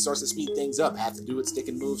Mastiff, starts to speed things up. Have to do it, stick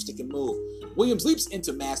and move. Williams leaps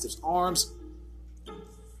into Mastiff's arms.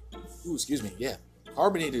 Ooh, excuse me, yeah.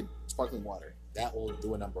 Carbonated sparkling water. That will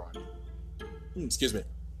do a number on me. Excuse me.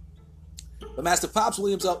 But Mastiff pops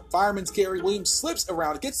Williams up, fireman's carry. Williams slips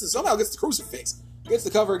around, somehow gets the crucifix. Gets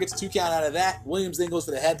the cover, gets a 2 count out of that. Williams then goes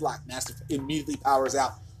for the headlock. Mastiff immediately powers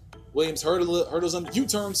out. Williams hurdles on the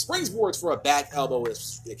U-turn, springboards for a back elbow.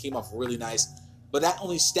 It came off really nice. But that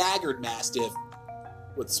only staggered Mastiff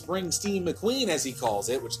with Springsteen McQueen, as he calls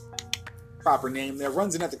it, which proper name there.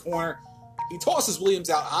 Runs in at the corner. He tosses Williams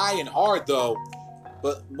out high and hard, though.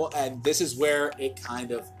 And this is where it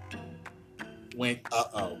kind of went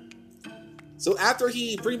uh-oh. So after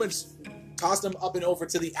he pretty much tossed him up and over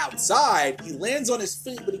to the outside, he lands on his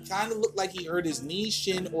feet, but he kind of looked like he hurt his knee,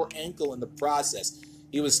 shin, or ankle in the process.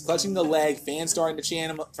 He was clutching the leg, fans starting to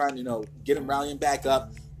chant him up, trying to, get him rallying back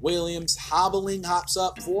up. Williams hops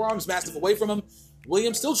up, forearms Mastiff away from him.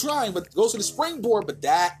 Williams still trying, but goes for the springboard, but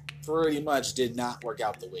that pretty much did not work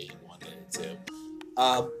out the way he wanted it to.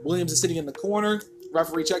 Williams is sitting in the corner.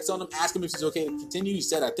 Referee checks on him, asks him if he's okay to continue. He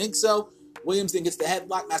said, I think so. Williams then gets the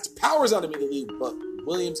headlock. Mastiff powers out immediately, but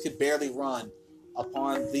Williams could barely run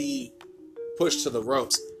upon the push to the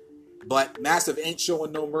ropes. But Mastiff ain't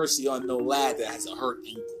showing no mercy on no lad that has a hurt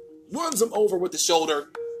ankle. Runs him over with the shoulder.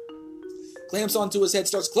 Clamps onto his head,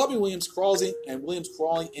 starts clubbing Williams, crawling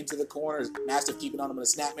into the corner. Mastiff keeping on him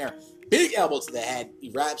with a snapmare. Big elbow to the head. He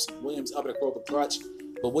wraps Williams up in a crook crutch.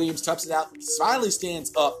 But Williams toughs it out. Finally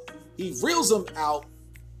stands up. He reels him out.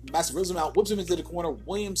 Mastiff reels him out, whips him into the corner.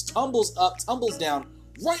 Williams tumbles down,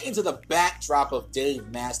 right into the backdrop of Dave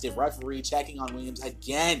Mastiff. Referee checking on Williams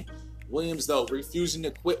again. Williams, though, refusing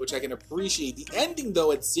to quit, which I can appreciate. The ending,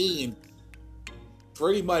 though, it seemed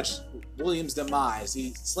pretty much Williams' demise.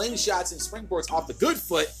 He slingshots and springboards off the good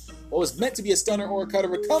foot. What was meant to be a stunner or a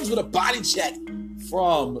cutter, it comes with a body check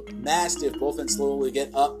from Mastiff. Both men slowly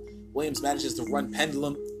get up. Williams manages to run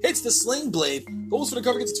pendulum, hits the sling blade, goes for the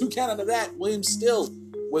cover, gets a 2 count out of that. Williams still,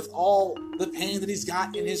 with all the pain that he's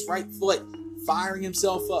got in his right foot, firing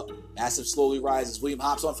himself up. Mastiff slowly rises. William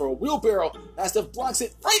hops on for a wheelbarrow. Mastiff blocks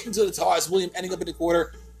it right into the TARS. William ending up in the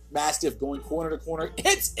corner. Mastiff going corner to corner,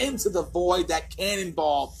 hits into the void, that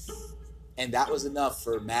cannonball. And that was enough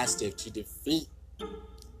for Mastiff to defeat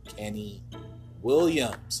Kenny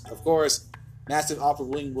Williams. Of course, Mastiff offered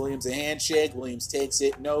Williams a handshake. Williams takes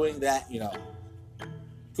it, knowing that,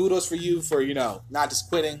 kudos for you for, not just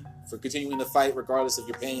quitting, for continuing the fight regardless of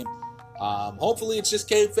your pain. Hopefully it's just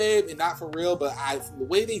kayfabe and not for real, but the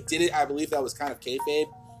way they did it, I believe that was kind of kayfabe,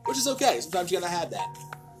 which is okay. Sometimes you gotta have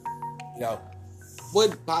that.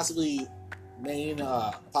 Would possibly mean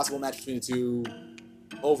a possible match between the two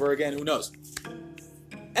over again. Who knows?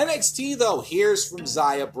 NXT, though, hears from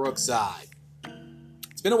Xia Brookside.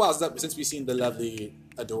 It's been a while since we've seen the lovely,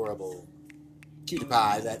 adorable cutie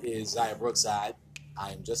pie that is Xia Brookside.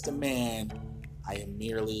 I am just a man. I am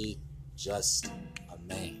merely just a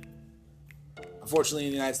man. Unfortunately,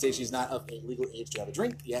 in the United States, she's not of a legal age to have a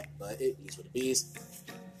drink yet, but it is what it is.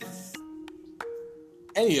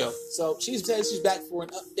 Anyhow, so she says she's back for an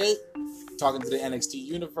update, talking to the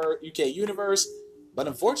NXT UK universe, but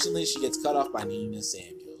unfortunately, she gets cut off by Nina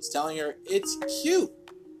Samuels, telling her it's cute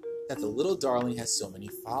that the little darling has so many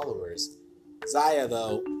followers. Xia,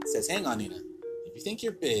 though, says, hang on, Nina. If you think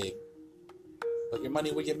you're big, put your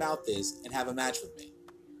money where your mouth is and have a match with me.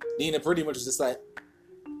 Nina pretty much was just like,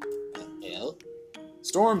 hell?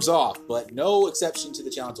 Storms off, but no exception to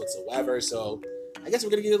the challenge whatsoever, so I guess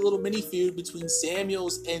we're going to get a little mini feud between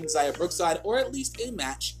Samuels and Xia Brookside, or at least a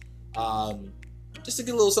match, just to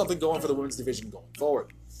get a little something going for the women's division going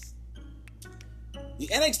forward. The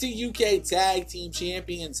NXT UK Tag Team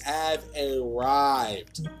Champions have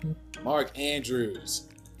arrived. Mark Andrews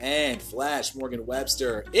and Flash Morgan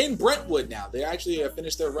Webster in Brentwood now. They actually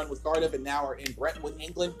finished their run with Cardiff and now are in Brentwood,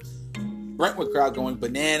 England. Brentwood crowd going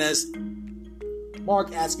bananas.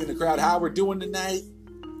 Mark asking the crowd how we're doing tonight.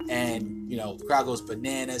 And, the crowd goes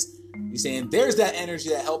bananas. He's saying there's that energy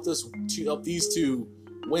that helped these two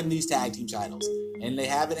win these tag team titles. And they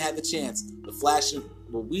haven't had the chance. The Flash,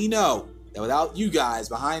 well, we know that without you guys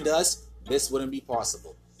behind us, this wouldn't be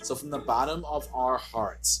possible. So from the bottom of our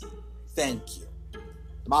hearts, thank you.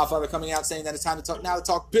 The Motherfather coming out saying that it's time to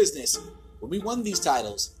talk business. When we won these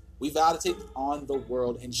titles, we vowed to take on the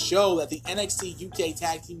world and show that the NXT UK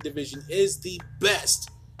Tag Team Division is the best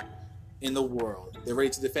in the world. They're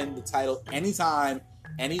ready to defend the title anytime,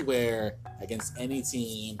 anywhere, against any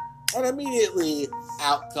team. And immediately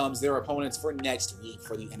out comes their opponents for next week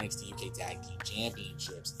for the NXT UK Tag Team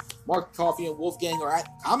Championships. Mark Coffey and Wolfgang are at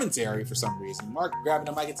commentary for some reason. Mark grabbing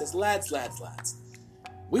the mic and says, lads,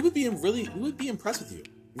 we would be impressed with you.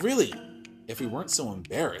 Really, if we weren't so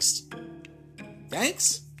embarrassed.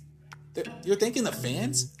 Thanks? You're thanking the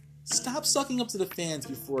fans? Stop sucking up to the fans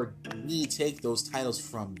before we take those titles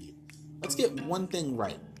from you. Let's get one thing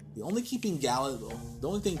right. The only thing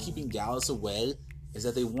keeping Gallus away is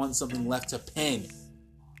that they want something left to pin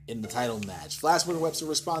in the title match. Flash Webster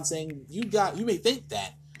responds saying, you may think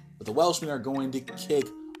that, but the Welshmen are going to kick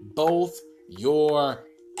both your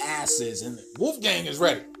asses. And Wolfgang is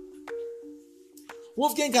ready.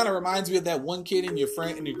 Wolfgang kind of reminds me of that one kid in your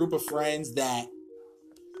group of friends that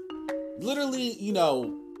literally,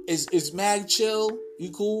 is mad chill,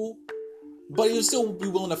 you cool, but he'll still be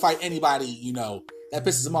willing to fight anybody, that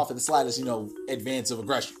pisses him off at the slightest, advance of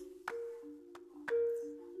aggression.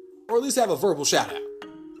 Or at least have a verbal shout out,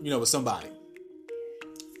 with somebody.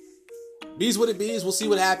 Bees what it bees. We'll see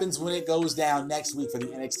what happens when it goes down next week for the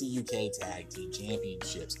NXT UK Tag Team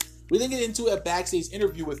Championships. We then get into a backstage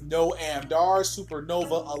interview with Noam Dar,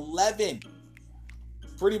 Supernova 11.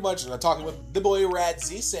 Pretty much talking with the boy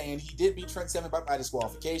Radzi, saying he did beat Trent Seven by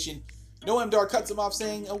disqualification. Noam Dar cuts him off,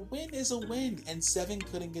 saying a win is a win, and Seven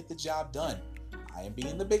couldn't get the job done. I am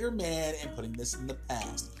being the bigger man and putting this in the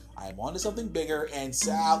past. I am on to something bigger, and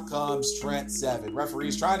out comes Trent Seven.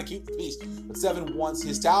 Referee's trying to keep the peace, but Seven wants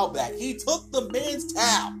his towel back. He took the man's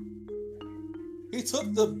towel. He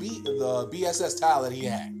took the BSS towel that he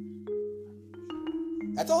had.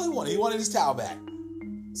 That's all he wanted. He wanted his towel back.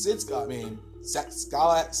 Sid Scala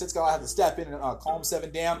had to step in and calm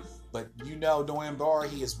Seven down, but Noam Dar,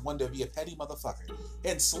 he is one to be a petty motherfucker.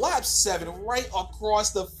 And slaps Seven right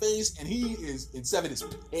across the face, and Seven is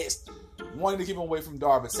pissed, wanting to keep him away from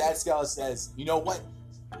Dar, but Sad Scala says, you know what?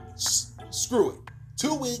 Screw it.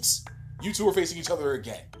 2 weeks, you two are facing each other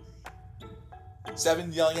again.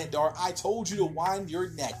 Seven yelling at Dar, I told you to wind your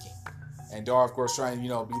neck in. And Dar, of course, trying, be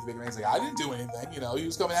the big man. He's like, I didn't do anything. He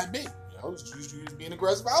was coming at me. He was being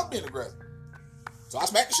aggressive. I was being aggressive. So I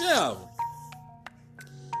smacked the shit out of him.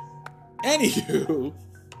 Anywho,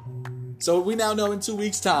 so we now know in 2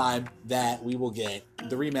 weeks' time that we will get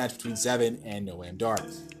the rematch between Seven and Noam Dar.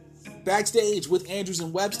 Backstage with Andrews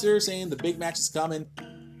and Webster saying the big match is coming,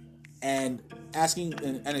 and asking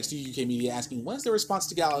NXT UK media asking, when's the response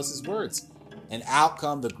to Gallows' words? And out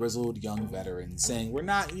come the grizzled young veteran saying, we're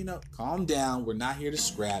not, calm down. We're not here to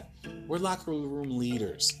scrap. We're locker room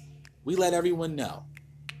leaders. We let everyone know,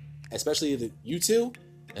 especially you two,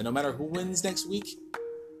 and no matter who wins next week,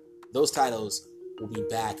 those titles will be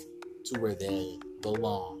back to where they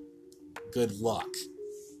belong. Good luck.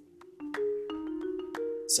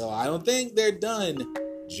 So I don't think they're done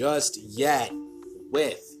just yet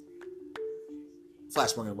with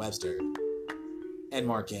Flash Morgan Webster and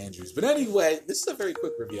Mark Andrews. But anyway, this is a very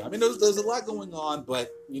quick review. I mean, there's a lot going on, but,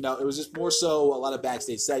 it was just more so a lot of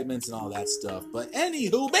backstage segments and all that stuff. But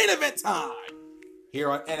anywho, main event time here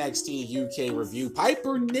on NXT UK Review.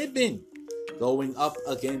 Piper Niven going up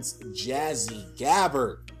against Jazzy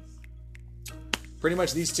Gabert. Pretty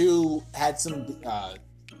much these two had some,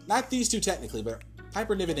 not these two technically, but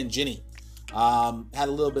Piper Niven and Ginny had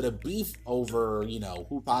a little bit of beef over,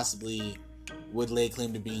 who possibly would lay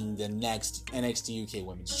claim to being the next NXT UK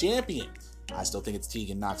Women's Champion. I still think it's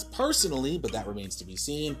Tegan Nox personally, but that remains to be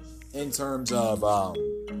seen in terms of,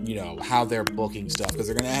 how they're booking stuff. Because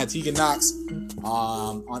they're going to have Tegan Nox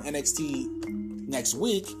on NXT next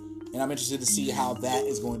week, and I'm interested to see how that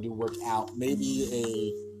is going to work out. Maybe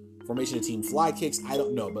a formation of Team Fly Kicks, I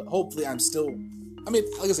don't know. But hopefully like I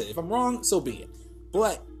said, if I'm wrong, so be it.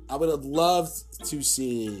 But I would have loved to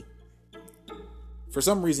see, for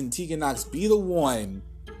some reason, Tegan Nox be the one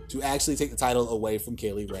to actually take the title away from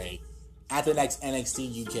Kaylee Ray at the next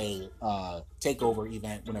NXT UK takeover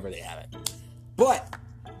event, whenever they have it. But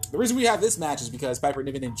the reason we have this match is because Piper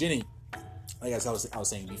Niven and Ginny, like I was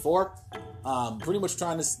saying before, pretty much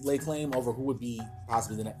trying to lay claim over who would be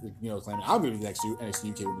possibly the next, claiming I'm going to be the next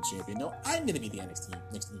NXT UK Women's Champion. No, I'm going to be the next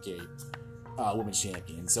UK Women's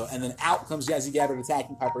Champion. So, and then out comes Jazzy Gabert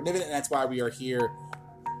attacking Piper Niven, and that's why we are here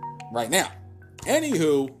right now.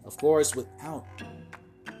 Anywho, of course, with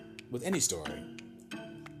any story,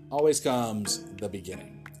 always comes the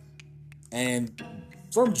beginning. And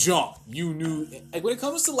from jump, you knew, like, when it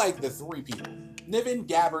comes to, like, the three people, Niven,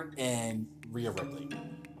 Gabert, and Rhea Ripley,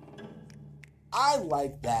 I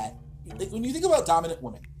like that. Like, when you think about dominant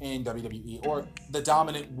women in WWE, or the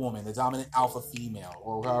dominant woman, the dominant alpha female,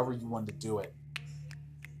 or however you want to do it,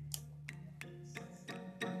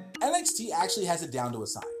 NXT actually has it down to a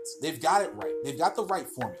science. They've got it right. They've got the right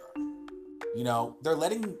formula. They're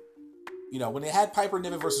letting, when they had Piper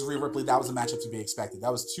Niven versus Rhea Ripley, that was a matchup to be expected.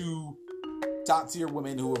 That was two top-tier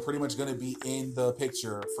women who were pretty much going to be in the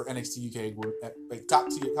picture for NXT UK, like top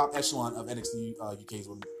echelon of NXT UK's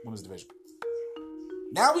women's division.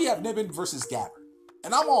 Now we have Niven versus Gabert.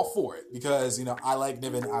 And I'm all for it because, I like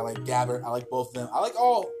Niven, I like Gabert, I like both of them. I like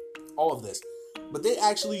all of this. But they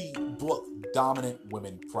actually book dominant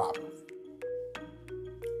women properly.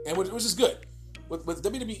 And which is good. with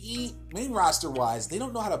WWE main roster wise, they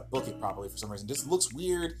don't know how to book it properly for some reason. It just looks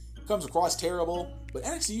weird, comes across terrible. But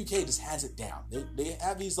NXT UK just has it down. They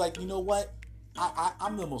have these like, you know what?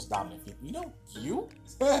 I'm the most dominant. You know you?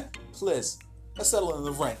 Please, let's settle in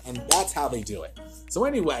the rent, and that's how they do it. So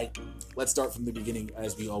anyway, let's start from the beginning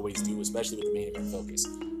as we always do, especially with the main event focus.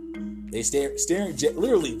 They staring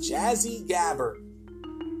literally Jazzy Gabert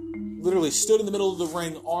literally stood in the middle of the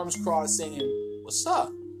ring, arms crossed, saying, "What's up?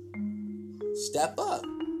 Step up.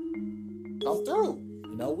 Come through.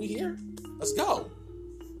 You know, we here. Let's go."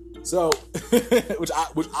 So, which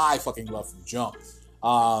I fucking love from jump.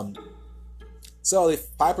 So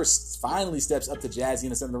Piper finally steps up to Jazzy in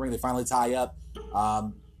the center of the ring. They finally tie up.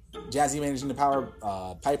 Jazzy managing to power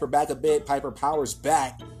Piper back a bit. Piper powers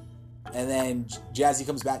back. And then Jazzy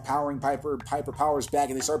comes back powering Piper. Piper powers back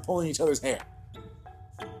and they start pulling each other's hair.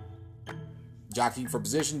 Jockeying for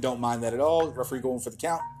position, don't mind that at all. Referee going for the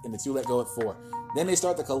count, and the two let go at 4. Then they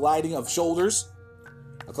start the colliding of shoulders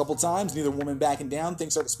a couple times. Neither woman backing down.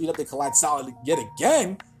 Things start to speed up. They collide solid yet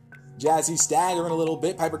again. Jazzy staggering a little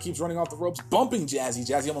bit. Piper keeps running off the ropes, bumping Jazzy.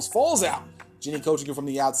 Jazzy almost falls out. Ginny coaching her from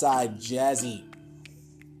the outside. Jazzy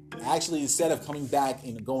actually, instead of coming back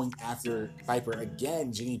and going after Piper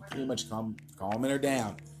again, Ginny pretty much calming her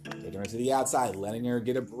down, taking her to the outside, letting her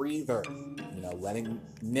get a breather. You know, letting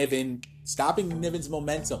Niven, stopping Niven's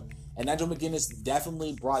momentum. And Nigel McGuinness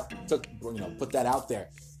definitely put that out there.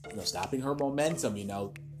 You know, stopping her momentum,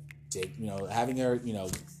 having her,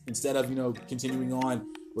 instead of, continuing on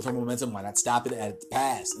with her momentum, why not stop it at the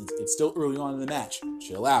pass? It's still early on in the match.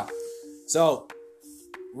 Chill out. So,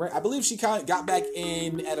 I believe she kind of got back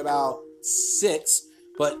in at about 6,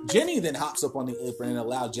 but Jenny then hops up on the apron and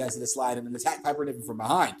allowed Jazzy to slide in and attack Piper Niven from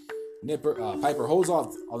behind. Piper holds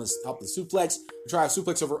off on the suplex. Try a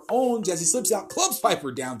suplex of her own. Jazzy slips out, clubs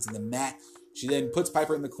Piper down to the mat. She then puts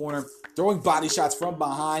Piper in the corner, throwing body shots from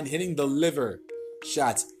behind, hitting the liver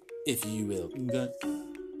shots, if you will. Okay.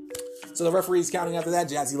 So the referee's counting after that.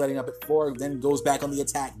 Jazzy letting up at 4, then goes back on the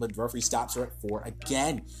attack, but the referee stops her at 4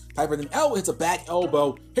 again. Piper then hits a back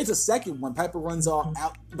elbow, hits a second one. Piper runs off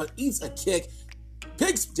out, but eats a kick.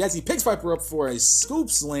 Jazzy picks Piper up for a scoop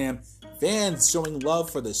slam. Fans showing love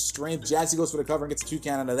for the strength. Jazzy goes for the cover and gets a 2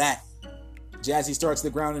 count out of that. Jazzy starts the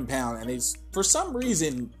ground and pound, and they, for some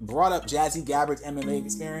reason, brought up Jazzy Gabert's MMA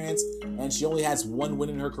experience, and she only has 1 win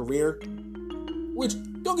in her career. Which,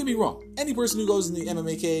 don't get me wrong, any person who goes in the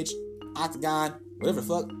MMA cage, octagon, whatever the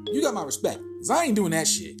fuck, you got my respect. Because I ain't doing that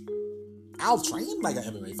shit. I'll train like an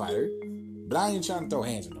MMA fighter, but I ain't trying to throw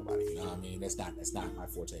hands at nobody. You know what I mean? That's not my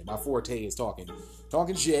forte. My forte is talking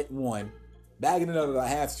shit, 1. Bagging it up I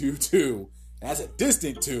have to, 2. And that's a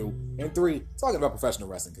distant 2. And 3, talking about professional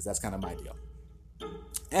wrestling, because that's kind of my deal.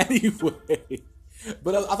 Anyway,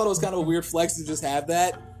 but I thought it was kind of a weird flex to just have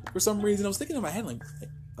that. For some reason, I was thinking in my head, like,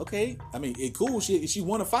 okay, I mean, it's cool. She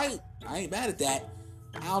won a fight. I ain't mad at that.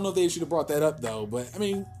 I don't know if they should have brought that up, though. But, I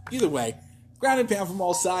mean, either way, ground and pound from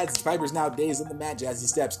all sides. Piper's now dazed in the mat. Jazzy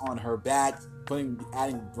steps on her back, putting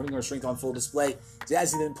her strength on full display.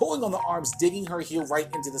 Jazzy then pulling on the arms, digging her heel right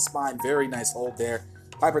into the spine. Very nice hold there.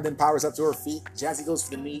 Piper then powers up to her feet. Jazzy goes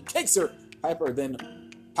for the knee, kicks her. Piper then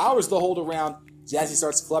powers the hold around. Jazzy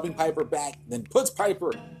starts clubbing Piper back, then puts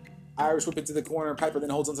Piper Irish whip into the corner. Piper then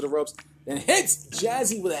holds onto the ropes, then hits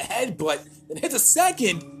Jazzy with a headbutt, then hits a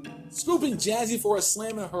second, scooping Jazzy for a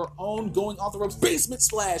slam of her own, going off the ropes, basement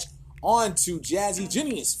splash onto Jazzy.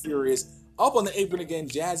 Ginny is furious. Up on the apron again,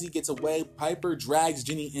 Jazzy gets away. Piper drags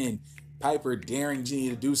Ginny in. Piper daring Ginny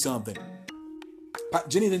to do something.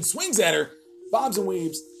 Ginny then swings at her, bobs and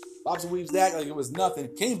weaves that like it was nothing.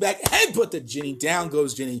 Came back, headbutt to Ginny. Down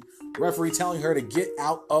goes Ginny. Referee telling her to get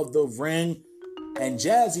out of the ring. And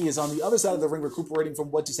Jazzy is on the other side of the ring recuperating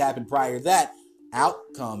from what just happened prior to that. Out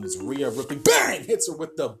comes Rhea Ripley. Bang! Hits her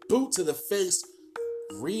with the boot to the face.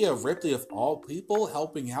 Rhea Ripley, of all people,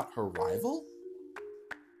 helping out her rival?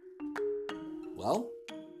 Well,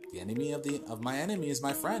 the enemy of my enemy is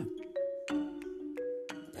my friend.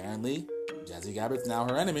 Apparently, Jazzy Gabert's now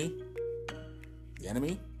her enemy. The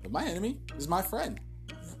enemy of my enemy is my friend.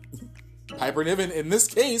 Piper Niven, in this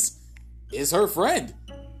case, is her friend.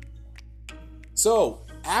 So,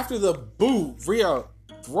 after the boot, Rhea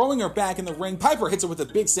throwing her back in the ring, Piper hits her with a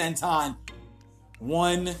big senton.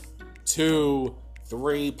 1, 2,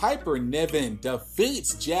 3. Piper Niven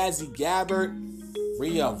defeats Jazzy Gabert.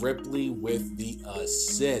 Rhea Ripley with the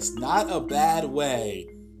assist. Not a bad way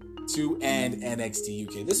to end NXT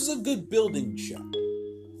UK. This was a good building show.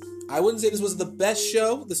 I wouldn't say this was the best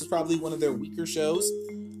show. This was probably one of their weaker shows.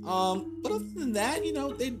 But other than that,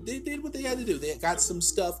 they did what they had to do. They got some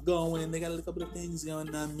stuff going. They got a couple of things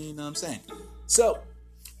going. I mean, I'm saying. So,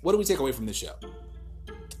 what do we take away from this show?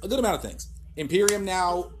 a good amount of things. Imperium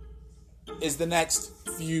now is the next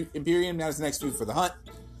feud. Imperium now is the next feud for the Hunt.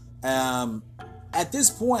 At this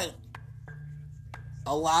point,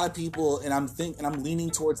 a lot of people, and I'm leaning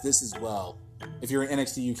towards this as well. If you're an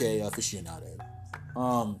NXT UK aficionado,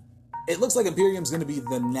 it looks like Imperium's going to be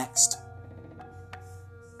the next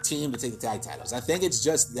team to take the tag titles. I think it's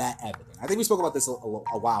just that evident. I think we spoke about this a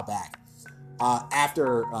while back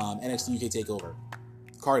after NXT UK Takeover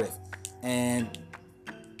Cardiff, and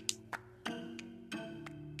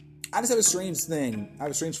I just have a strange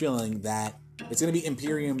feeling that it's going to be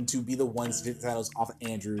Imperium to be the ones to take the titles off of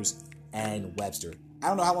Andrews and Webster. I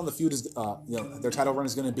don't know how long the feud is, their title run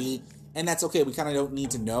is going to be, and that's okay. We kind of don't need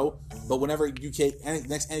to know. But whenever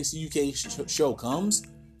next NXT UK show comes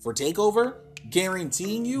for Takeover,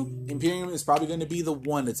 guaranteeing you, Imperium is probably going to be the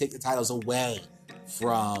one to take the titles away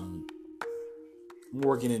from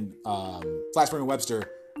Morgan and Flashburn and Webster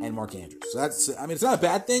and Mark Andrews. So it's not a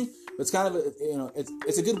bad thing, but it's kind of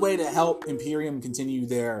it's a good way to help Imperium continue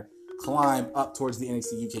their climb up towards the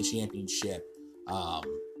NXT UK Championship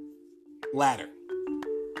ladder.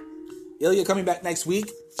 Ilya coming back next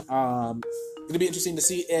week. Going to be interesting to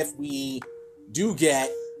see if we do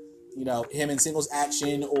get, him in singles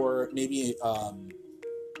action or maybe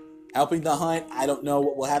helping the Hunt. I don't know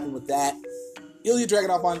what will happen with that. Ilya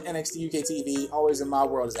Dragunov on NXT UK TV, always in my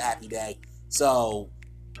world, is a happy day. So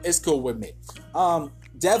it's cool with me.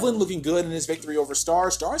 Devlin looking good in his victory over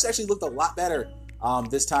Stars. Stars actually looked a lot better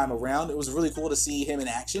this time around. It was really cool to see him in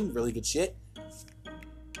action. Really good shit.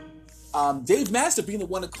 Dave Mastiff being the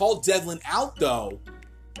one to call Devlin out, though,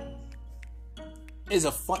 is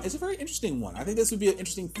a very interesting one. I think this would be an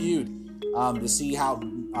interesting feud to see how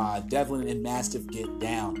Devlin and Mastiff get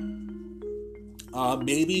down.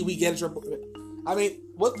 Maybe we get a triple. I mean,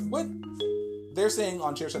 what they're saying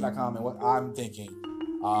on Chairshot.com and what I'm thinking.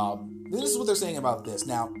 This is what they're saying about this.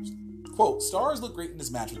 Now, quote, Stars looked great in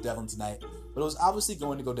this match with Devlin tonight, but it was obviously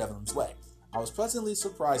going to go Devlin's way. I was pleasantly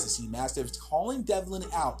surprised to see Mastiff calling Devlin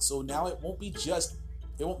out, so now it won't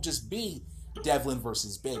just be Devlin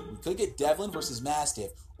versus Big. We could get Devlin versus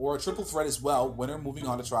Mastiff, or a triple threat as well, winner moving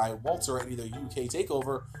on to try Walter at either UK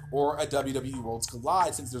TakeOver or a WWE Worlds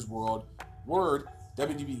Collide, since there's word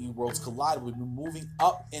WWE Worlds Collide will be moving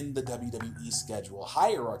up in the WWE schedule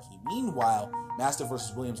hierarchy. Meanwhile, Mastiff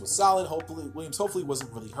versus Williams was solid. Williams hopefully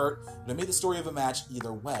wasn't really hurt, but it made the story of a match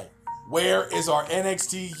either way. Where is our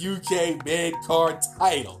NXT UK mid-card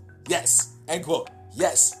title? Yes. End quote.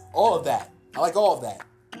 Yes. All of that. I like all of that.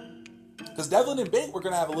 Because Devlin and Big, we're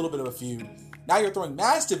going to have a little bit of a feud. Now you're throwing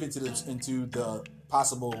Mastiff into the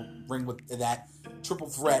possible ring with that triple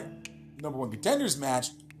threat number one contenders match,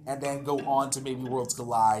 and then go on to maybe Worlds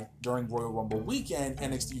Collide during Royal Rumble weekend,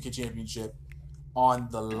 NXT UK Championship on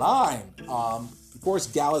the line. Of course,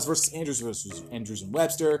 Gallus versus Andrews and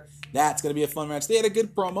Webster. That's going to be a fun match. They had a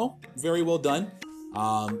good promo. Very well done.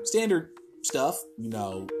 Standard stuff.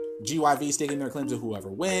 GYV staking their claim to whoever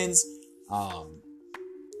wins.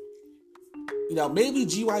 Maybe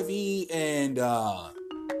GYV and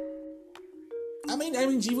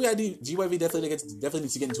GYV definitely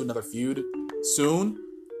needs to get into another feud soon.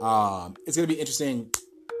 It's going to be interesting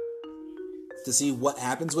to see what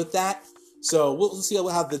happens with that. So we'll see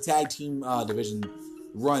how the tag team division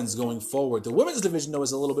runs going forward. The women's division, though,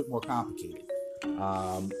 is a little bit more complicated.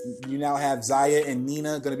 You now have Zaya and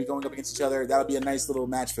Nina going to be going up against each other. That'll be a nice little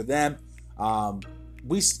match for them. I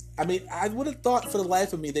would have thought for the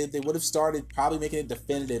life of me they would have started probably making it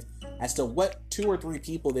definitive as to what 2 or 3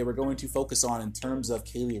 people they were going to focus on in terms of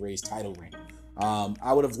Kaylee Ray's title reign.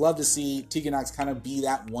 I would have loved to see Tegan Nox kind of be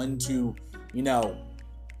that one to,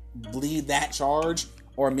 lead that charge.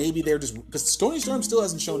 Or maybe they're just... Because Toni Storm still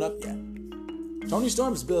hasn't shown up yet. Toni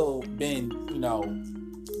Storm's been,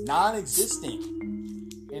 non-existent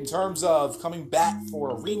in terms of coming back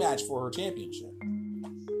for a rematch for her championship.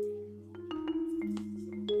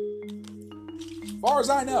 As far as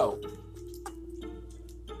I know,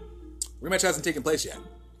 rematch hasn't taken place yet.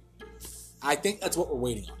 I think that's what we're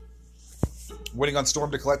waiting on. Waiting on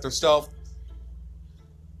Storm to collect her stuff.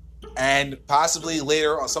 And possibly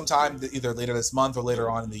later, or sometime either later this month or later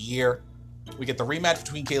on in the year, we get the rematch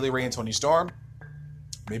between Kaylee Ray and Toni Storm.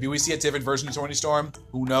 Maybe we see a different version of Toni Storm.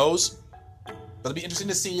 Who knows? But it'll be interesting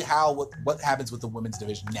to see what happens with the women's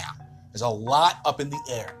division now. There's a lot up in the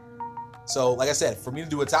air. So, like I said, for me to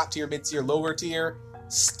do a top tier, mid tier, lower tier,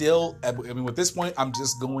 still, at this point, I'm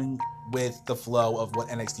just going with the flow of what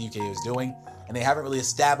NXT UK is doing. And they haven't really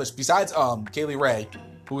established, besides Kaylee Ray,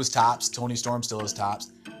 who is tops, Toni Storm still is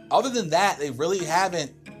tops. Other than that, I really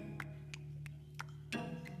haven't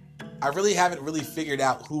really figured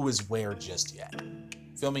out who is where just yet.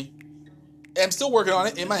 Feel me? I'm still working on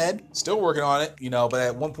it in my head. Still working on it, but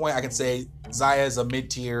at one point I can say Zaya is a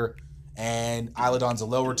mid-tier and Isladon's a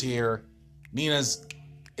lower tier. Nina's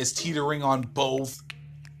is teetering on both.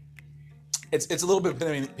 It's a little bit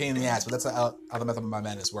pain in the ass, but that's how the Method of My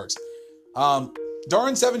Madness works.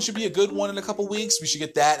 Darn 7 should be a good one in a couple weeks. We should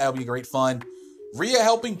get that. That'll be great fun. Rhea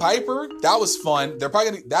helping Piper, that was fun.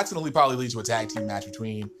 That's gonna probably lead to a tag team match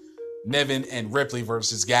between Niven and Ripley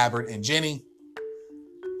versus Gabert and Jenny.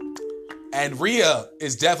 And Rhea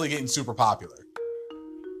is definitely getting super popular.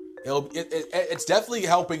 It's definitely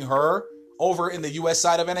helping her over in the US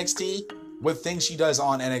side of NXT with things she does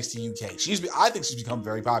on NXT UK. I think she's become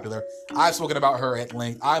very popular. I've spoken about her at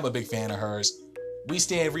length. I'm a big fan of hers. We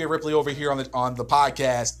stand Rhea Ripley over here on the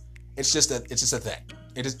podcast. It's just a thing.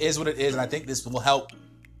 It is what it is, and I think this will help.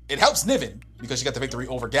 It helps Niven because she got the victory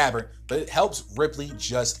over Gabert, but it helps Ripley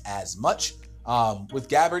just as much. With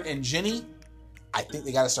Gabert and Jenny, I think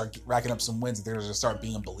they got to start racking up some wins. They're going to start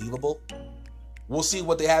being believable. We'll see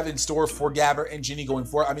what they have in store for Gabert and Jenny going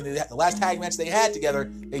forward. I mean, the last tag match they had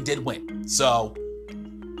together, they did win. So,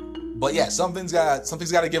 but yeah, something's got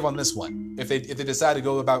to give on this one. If they decide to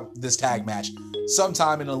go about this tag match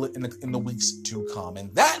sometime in the weeks to come.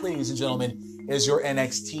 And that, ladies and gentlemen, is your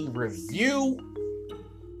NXT review.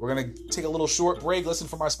 We're going to take a little short break, listen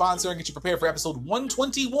from our sponsor, and get you prepared for episode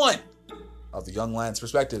 121 of the Young Lions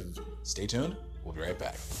Perspective. Stay tuned. We'll be right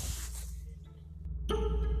back.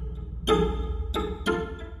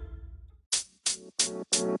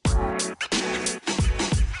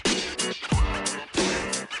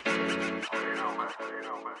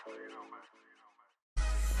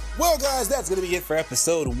 Well, guys, that's going to be it for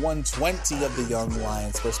episode 120 of the Young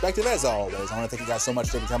Lions Perspective. As always, I want to thank you guys so much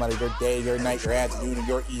for taking time out of your day, your night, your afternoon, and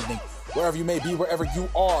your evening, wherever you may be, wherever you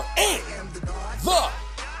are in the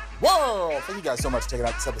world. Thank you guys so much for checking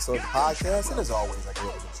out this episode of the podcast. And as always, I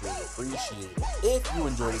really truly appreciate it. If you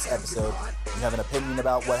enjoyed this episode, you have an opinion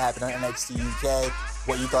about what happened on NXT UK,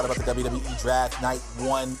 what you thought about the WWE Draft Night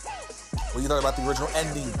 1, what you thought about the original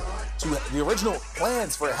ending, to the original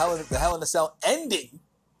plans for the Hell in a Cell ending,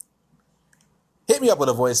 hit me up with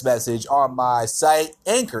a voice message on my site,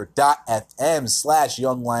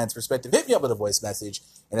 anchor.fm/Young Lions Perspective. Hit me up with a voice message.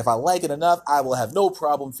 And if I like it enough, I will have no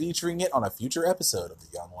problem featuring it on a future episode of the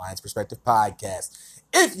Young Lions Perspective podcast.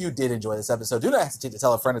 If you did enjoy this episode, do not hesitate to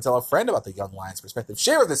tell a friend about the Young Lions Perspective.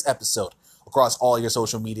 Share this episode across all your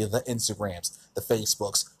social media, the Instagrams, the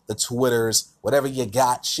Facebooks, the Twitters, whatever you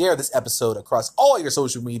got. Share this episode across all your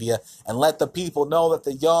social media and let the people know that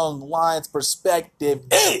the Young Lions Perspective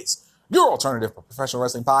is your alternative professional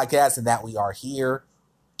wrestling podcast and that we are here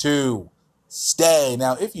to stay.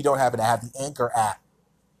 Now, if you don't happen to have the Anchor app,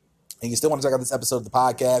 and you still want to check out this episode of the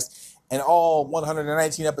podcast and all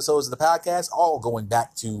 119 episodes of the podcast, all going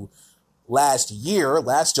back to last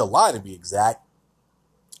July to be exact,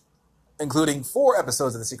 including 4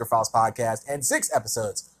 episodes of the Secret Files podcast and 6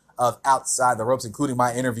 episodes of Outside the Ropes, including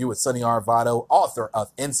my interview with Sonny Arvado, author of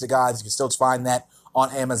Instaguides. You can still find that on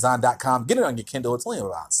Amazon.com. Get it on your Kindle. It's only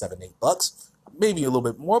about $7-8, maybe a little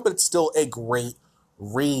bit more, but it's still a great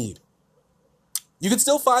read. You can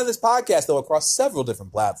still find this podcast, though, across several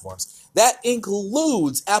different platforms. That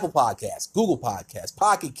includes Apple Podcasts, Google Podcasts,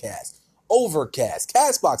 Pocket Casts, Overcast,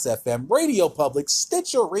 Castbox FM, Radio Public,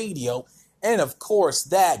 Stitcher Radio, and, of course,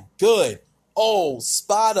 that good old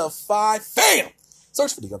Spotify fam.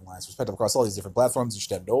 Search for the Young Lions Perspective across all these different platforms. You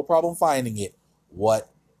should have no problem finding it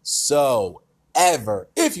whatsoever.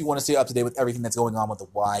 If you want to stay up to date with everything that's going on with the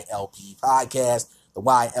YLP podcast, the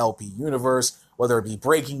YLP universe, whether it be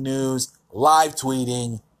breaking news, live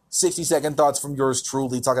tweeting, 60-second thoughts from yours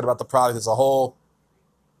truly, talking about the product as a whole,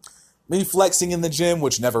 me flexing in the gym,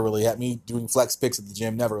 which never really happened, me doing flex picks at the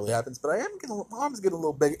gym never really happens, but my arms getting a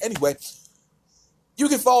little bigger. Anyway, you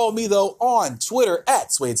can follow me, though, on Twitter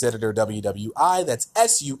at SuedeSenator WWI. That's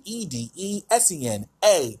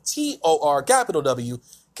SuedeSenator, capital W,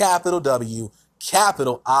 capital W,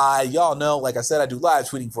 capital I. Y'all know, like I said, I do live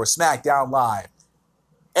tweeting for SmackDown Live,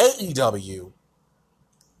 AEW,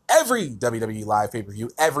 every WWE live pay-per-view,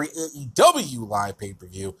 every AEW live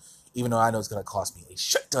pay-per-view, even though I know it's going to cost me a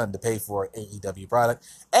shit ton to pay for an AEW product.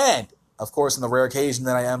 And, of course, on the rare occasion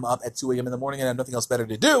that I am up at 2 a.m. in the morning and I have nothing else better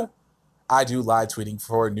to do, I do live tweeting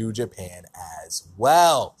for New Japan as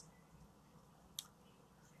well.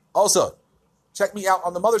 Also, check me out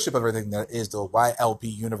on the mothership of everything that is the YLP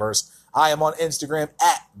universe. I am on Instagram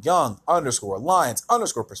at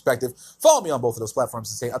young_lions_perspective. Follow me on both of those platforms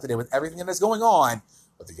to stay up to date with everything that is going on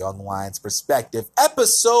with the Young Lions Perspective.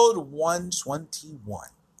 Episode 121.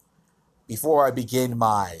 Before I begin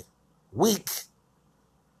my week,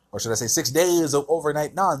 or should I say 6 days of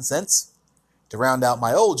overnight nonsense, to round out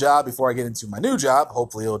my old job before I get into my new job.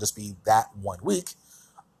 Hopefully it'll just be that 1 week.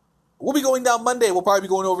 We'll be going down Monday. We'll probably be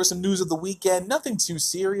going over some news of the weekend. Nothing too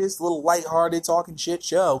serious. A little lighthearted talking shit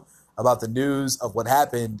show about the news of what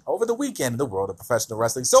happened over the weekend in the world of professional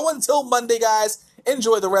wrestling. So until Monday, guys,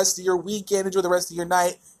 enjoy the rest of your weekend. Enjoy the rest of your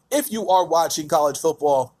night. If you are watching college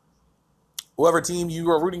football, whoever team you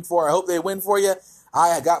are rooting for, I hope they win for you.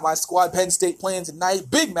 I got my squad Penn State playing tonight.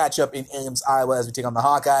 Big matchup in Ames, Iowa as we take on the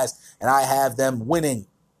Hawkeyes. And I have them winning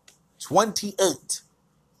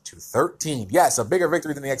 28-13. Yes, a bigger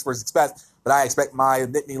victory than the experts expect. But I expect my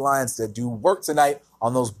Nittany Lions to do work tonight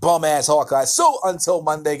on those bum-ass Hawkeyes. So until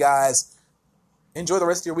Monday, guys, enjoy the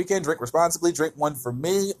rest of your weekend. Drink responsibly. Drink one for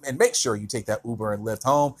me. And make sure you take that Uber and Lyft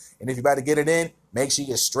home. And if you're about to get it in, make sure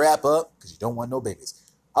you strap up because you don't want no babies.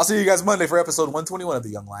 I'll see you guys Monday for episode 121 of the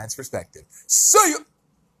Young Lions Perspective. See ya!